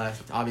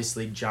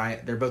 Obviously,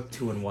 they're both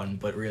 2-1,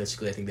 but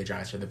realistically, I think the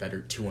Giants are the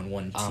better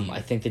 2-1 team.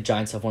 I think the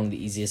Giants have one of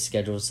the easiest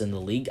schedules in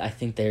the league. I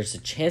think there's a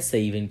chance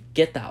they even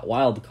get that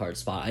wild card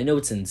spot. I know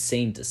it's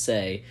insane to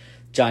say.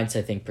 Giants,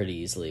 I think, pretty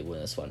easily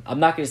win this one.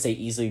 I'm not going to say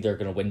easily they're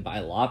going to win by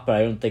a lot, but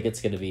I don't think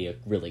it's going to be a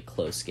really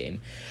close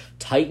game.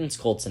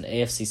 Titans-Colts, an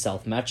AFC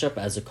South matchup.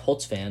 As a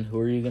Colts fan, who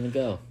are you going to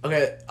go?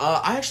 Okay,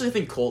 I actually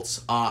think Colts.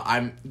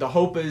 The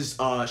hope is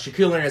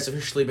Shaquille Leonard has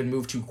officially been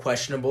moved to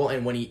questionable,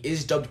 and when he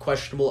is dubbed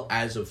questionable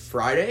as of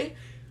Friday,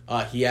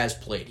 he has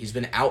played. He's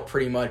been out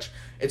pretty much.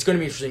 It's going to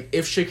be interesting.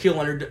 If Shaquille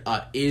Leonard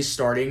is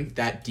starting,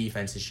 that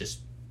defense is just...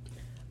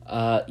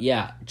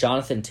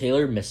 Jonathan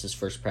Taylor missed his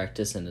first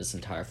practice in his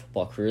entire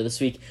football career this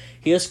week.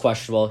 He is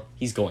questionable.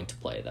 He's going to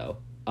play, though.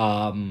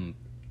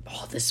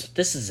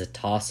 This is a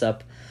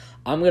toss-up.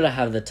 I'm going to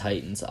have the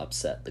Titans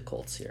upset the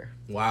Colts here.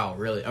 Wow,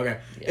 really? Okay.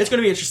 Yeah. It's going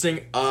to be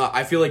interesting.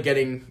 I feel like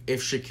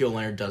if Shaquille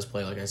Leonard does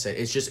play, like I said,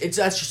 that's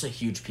just a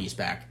huge piece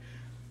back.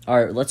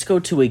 All right, let's go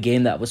to a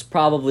game that was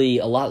probably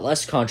a lot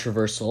less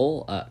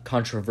controversial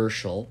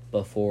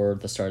before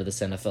the start of this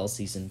NFL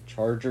season.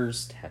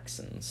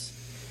 Chargers-Texans.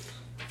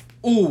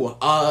 Ooh,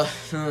 I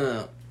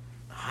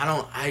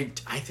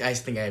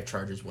think I have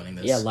Chargers winning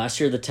this. Yeah, last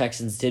year the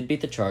Texans did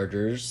beat the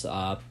Chargers.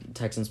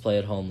 Texans play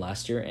at home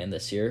last year and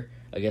this year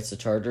against the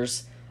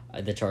Chargers.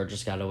 The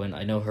Chargers got to win.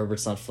 I know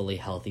Herbert's not fully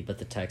healthy, but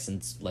the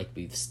Texans, like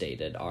we've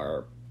stated,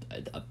 are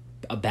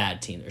a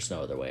bad team. There's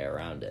no other way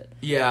around it.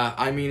 Yeah,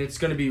 I mean, it's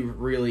going to be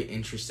really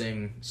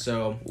interesting.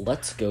 So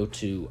let's go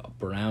to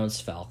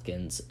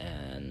Browns-Falcons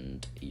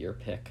and your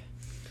pick.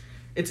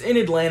 It's in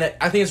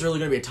Atlanta. I think it's really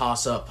going to be a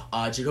toss-up.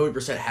 Jacoby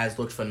Brissett has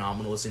looked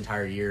phenomenal this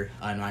entire year,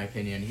 in my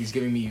opinion. He's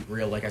giving me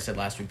real, like I said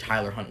last week,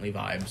 Tyler Huntley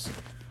vibes.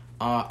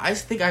 I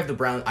think I have the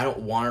Browns. I don't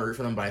want to root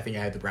for them, but I think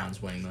I have the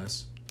Browns winning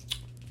this.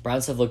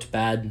 Browns have looked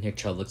bad. Nick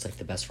Chubb looks like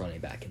the best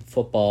running back in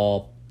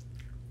football.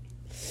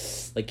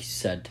 Like you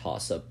said,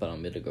 toss-up, but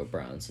I'm going to go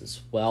Browns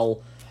as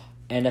well.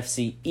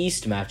 NFC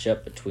East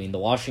matchup between the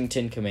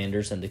Washington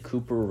Commanders and the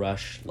Cooper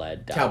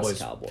Rush-led Dallas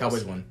Cowboys.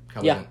 Cowboys win.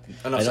 Yeah.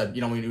 Enough said.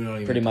 You don't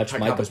even pretty much.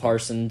 Cowboys Micah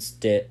Parsons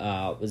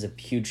was a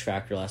huge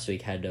factor last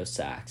week, had no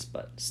sacks,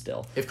 but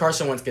still. If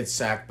Carson Wentz gets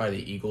sacked by the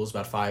Eagles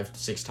about 5 to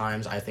 6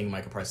 times, I think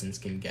Micah Parsons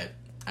can get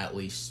at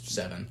least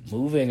 7.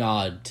 Moving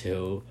on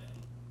to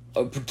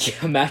a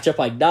matchup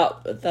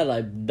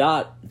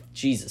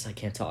Jesus, I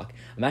can't talk.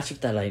 A matchup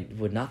that I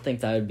would not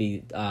think that I would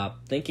be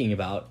thinking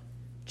about.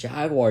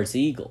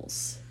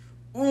 Jaguars-Eagles.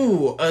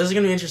 Ooh, this is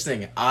going to be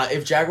interesting.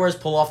 If Jaguars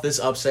pull off this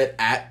upset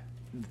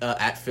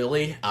at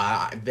Philly,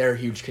 they're a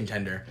huge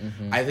contender.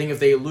 Mm-hmm. I think if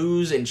they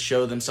lose and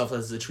show themselves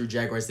as the true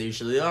Jaguars they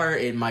usually are,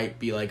 it might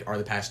be like, are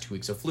the past 2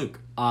 weeks a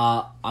fluke?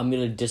 I'm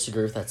going to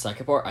disagree with that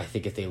second part. I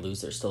think if they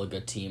lose, they're still a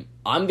good team.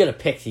 I'm going to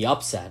pick the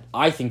upset.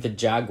 I think the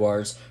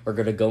Jaguars are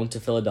going to go into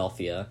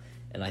Philadelphia,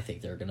 and I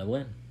think they're going to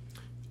win.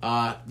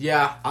 I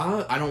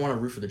don't want to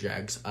root for the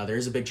Jags. There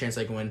is a big chance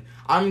they can win.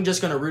 I'm just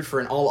going to root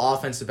for an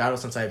all-offensive battle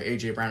since I have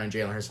A.J. Brown and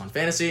Jalen Hurts on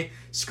fantasy.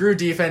 Screw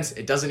defense.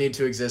 It doesn't need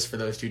to exist for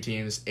those two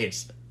teams.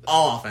 It's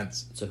all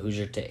offense. So who's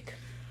your take?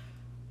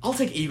 I'll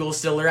take Eagles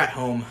still. They're at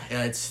home.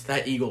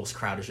 That Eagles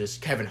crowd is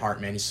just Kevin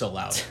Hart, man. He's so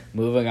loud.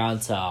 Moving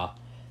on to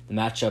the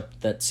matchup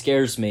that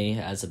scares me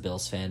as a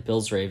Bills fan,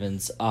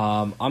 Bills-Ravens.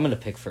 I'm going to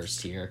pick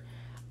first here.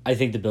 I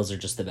think the Bills are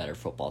just the better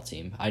football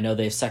team. I know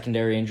they have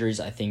secondary injuries.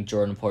 I think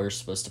Jordan Poyer's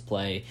supposed to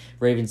play.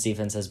 Ravens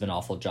defense has been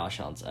awful.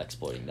 Josh Allen's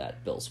exploiting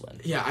that. Bills win.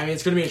 Yeah, I mean,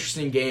 it's going to be an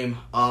interesting game.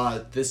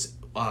 We're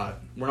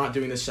not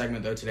doing this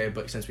segment, though, today,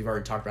 but since we've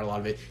already talked about a lot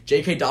of it,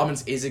 J.K.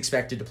 Dobbins is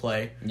expected to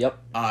play. Yep.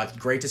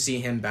 Great to see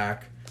him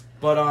back.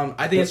 But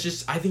I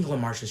think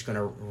Lamar's just going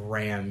to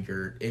ram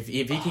your... If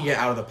he can get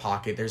out of the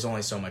pocket, there's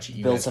only so much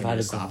you Bills have had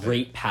a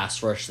great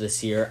pass rush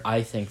this year.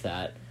 I think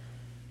that...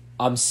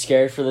 I'm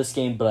scared for this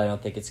game, but I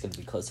don't think it's going to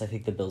be close. I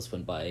think the Bills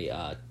win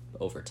by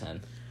over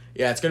 10.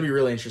 Yeah, it's going to be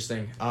really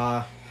interesting.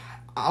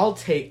 I'll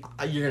take...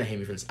 You're going to hate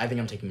me for this. I think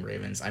I'm taking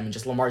Ravens. I mean,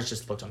 Lamar's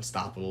just looked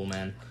unstoppable,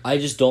 man. I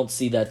just don't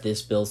see that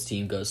this Bills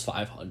team goes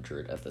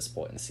 500 at this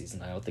point in the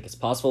season. I don't think it's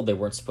possible. They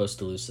weren't supposed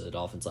to lose to the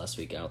Dolphins last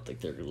week. I don't think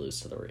they're going to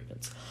lose to the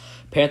Ravens.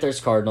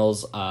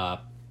 Panthers-Cardinals.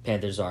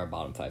 Panthers are a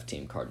bottom 5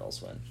 team.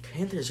 Cardinals win.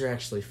 Panthers are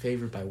actually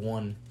favored by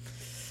 1.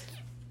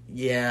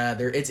 Yeah,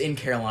 it's in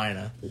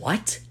Carolina.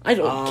 What? I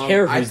don't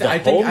care who's the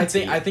home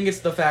team. I think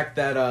it's the fact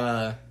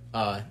that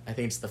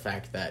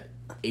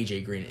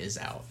AJ Green is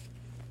out.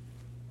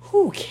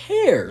 Who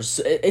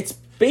cares? It's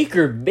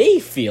Baker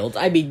Mayfield.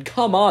 I mean,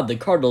 come on, the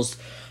Cardinals.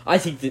 I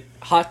think the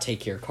hot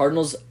take here.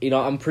 Cardinals,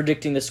 I'm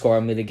predicting the score.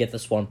 I'm going to get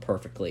this one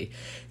perfectly.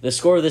 The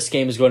score of this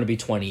game is going to be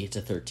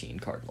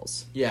 20-13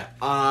 Cardinals. Yeah.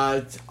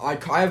 I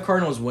have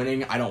Cardinals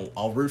winning.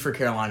 I'll root for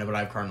Carolina, but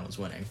I have Cardinals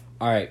winning.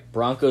 All right,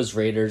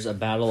 Broncos-Raiders, a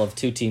battle of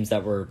two teams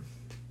that were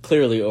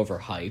clearly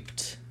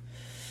overhyped.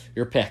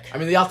 Your pick. I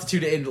mean, the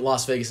altitude in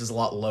Las Vegas is a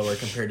lot lower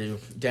compared to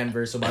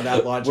Denver, so by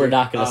that logic... We're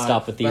not going to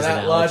stop with these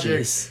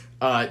analogies.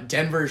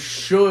 Denver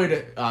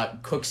should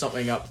cook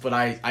something up, but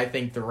I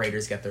think the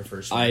Raiders get their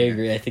first win. I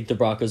agree. I think the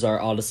Broncos are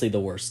honestly the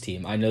worst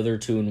team. I know they're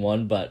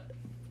 2-1, but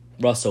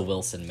Russell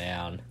Wilson,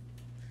 man.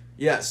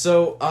 Yeah,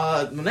 so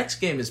the next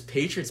game is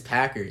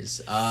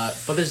Patriots-Packers,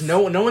 but there's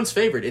no one's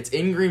favored. It's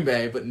in Green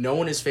Bay, but no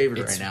one is favored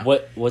right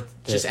now.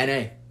 Just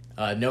NA.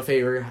 No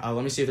favor.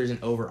 Let me see if there's an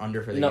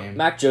over-under for the game.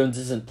 Mac Jones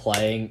isn't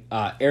playing.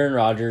 Aaron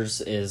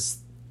Rodgers is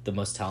the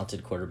most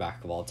talented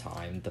quarterback of all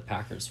time. The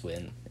Packers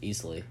win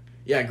easily.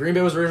 Yeah, Green Bay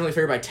was originally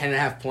favored by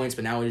 10.5 points,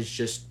 but now it is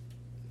just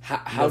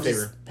how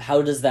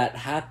does that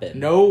happen?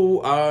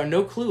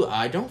 No clue.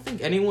 I don't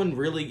think anyone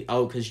really...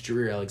 Oh, because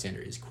Jareer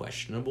Alexander is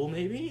questionable,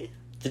 maybe?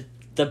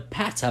 The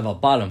Pats have a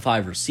bottom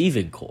 5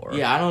 receiving core.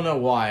 Yeah, I don't know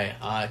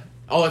why.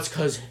 It's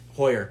because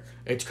Hoyer.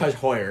 It's because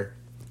Hoyer.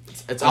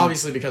 It's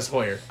obviously because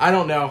Hoyer. I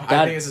don't know.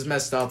 I think this is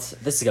messed up.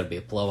 This is going to be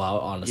a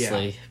blowout,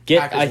 honestly.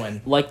 Yeah, Packers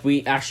win. Like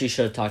we actually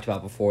should have talked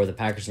about before, the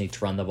Packers need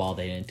to run the ball.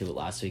 They didn't do it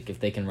last week. If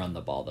they can run the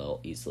ball, they'll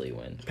easily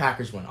win.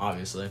 Packers win,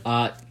 obviously.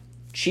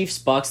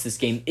 Chiefs-Bucks, this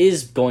game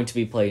is going to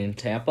be played in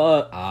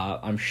Tampa.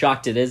 I'm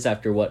shocked it is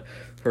after what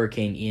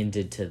Hurricane Ian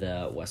did to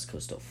the west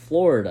coast of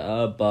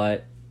Florida,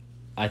 but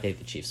I think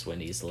the Chiefs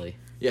win easily.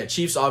 Yeah,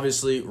 Chiefs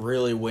obviously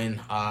really win.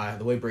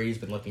 The way Brady's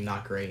been looking,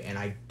 not great, and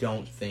I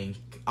don't think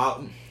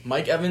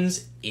Mike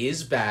Evans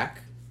is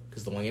back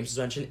because the 1-game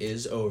suspension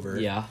is over.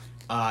 Yeah.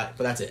 But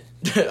that's it.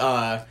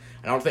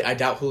 I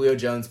doubt Julio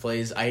Jones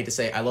plays. I hate to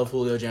say I love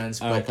Julio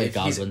Jones. I don't think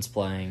Godwin's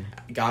playing.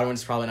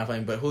 Godwin's probably not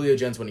playing, but Julio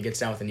Jones, when he gets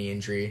down with a knee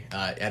injury,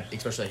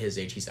 especially at his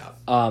age, he's out.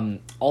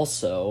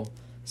 Also,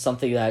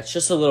 something that's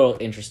just a little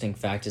interesting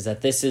fact is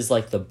that this is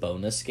like the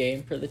bonus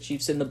game for the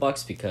Chiefs and the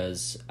Bucs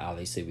because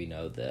obviously we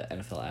know the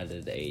NFL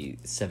added a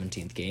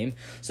 17th game.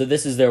 So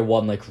this is their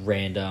one like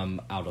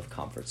random out of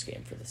conference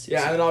game for the season.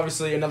 Yeah, and then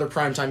obviously another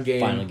primetime game.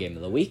 Final game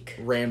of the week.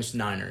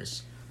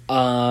 Rams-Niners.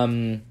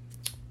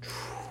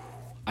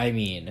 I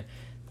mean,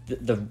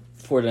 the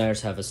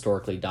 49ers have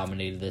historically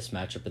dominated this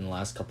matchup in the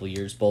last couple of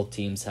years. Both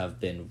teams have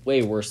been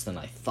way worse than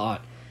I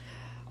thought.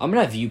 I'm going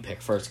to have you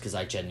pick first because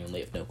I genuinely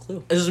have no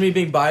clue. This is me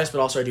being biased,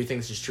 but also I do think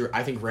this is true.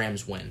 I think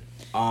Rams win.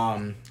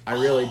 I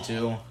really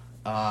do.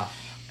 I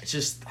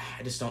just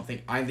don't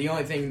think... the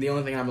only thing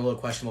I'm a little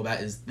questionable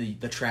about is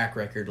the track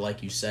record,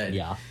 like you said.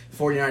 Yeah.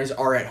 49ers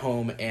are at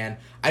home, and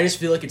I just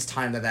feel like it's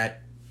time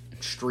that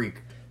streak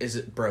is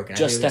broken.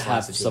 Just to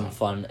have some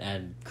fun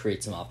and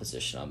create some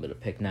opposition, I'm going to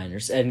pick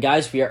Niners. And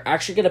guys, we are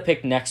actually going to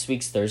pick next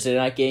week's Thursday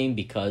night game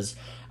because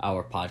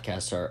our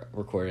podcasts are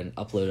recorded and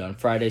uploaded on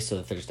Friday, so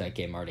the Thursday night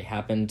game already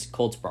happened.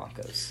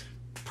 Colts-Broncos.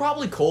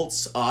 Probably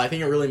Colts. I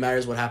think it really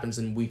matters what happens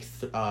in week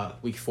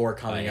 4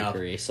 coming up. I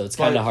agree. So it's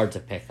kind of hard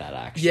to pick that,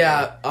 actually.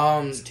 Yeah.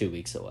 It's 2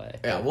 weeks away.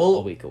 Yeah, well,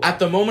 a week away. At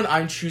the moment,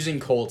 I'm choosing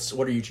Colts.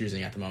 What are you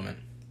choosing at the moment?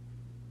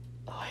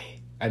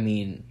 I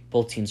mean,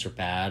 both teams are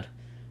bad.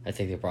 I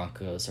think the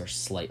Broncos are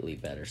slightly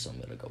better, so I'm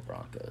going to go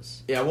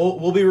Broncos. Yeah,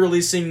 we'll be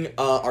releasing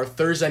our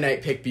Thursday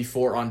night pick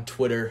before on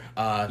Twitter.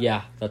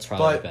 Yeah, that's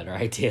probably a better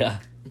idea.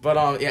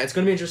 But, yeah, it's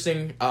going to be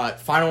interesting.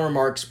 Final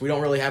remarks. We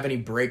don't really have any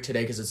break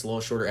today because it's a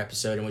little shorter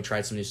episode and we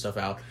tried some new stuff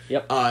out.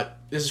 Yep.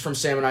 This is from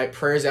Sam and I.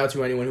 Prayers out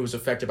to anyone who was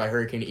affected by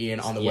Hurricane Ian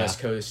on the West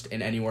Coast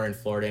and anywhere in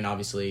Florida and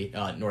obviously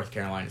North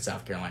Carolina and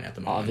South Carolina at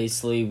the moment.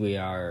 Obviously, we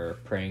are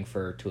praying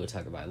for Tua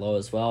Tagovailoa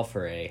as well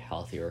for a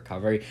healthy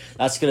recovery.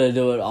 That's going to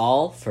do it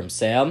all from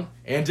Sam.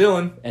 And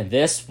Dylan. And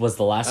this was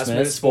the Last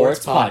Minute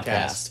Sports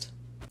Podcast.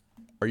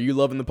 Are you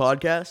loving the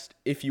podcast?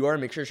 If you are,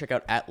 make sure to check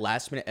out at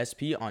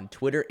LastMinuteSP on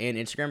Twitter and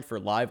Instagram for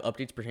live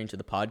updates pertaining to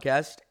the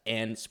podcast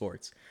and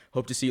sports.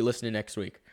 Hope to see you listening next week.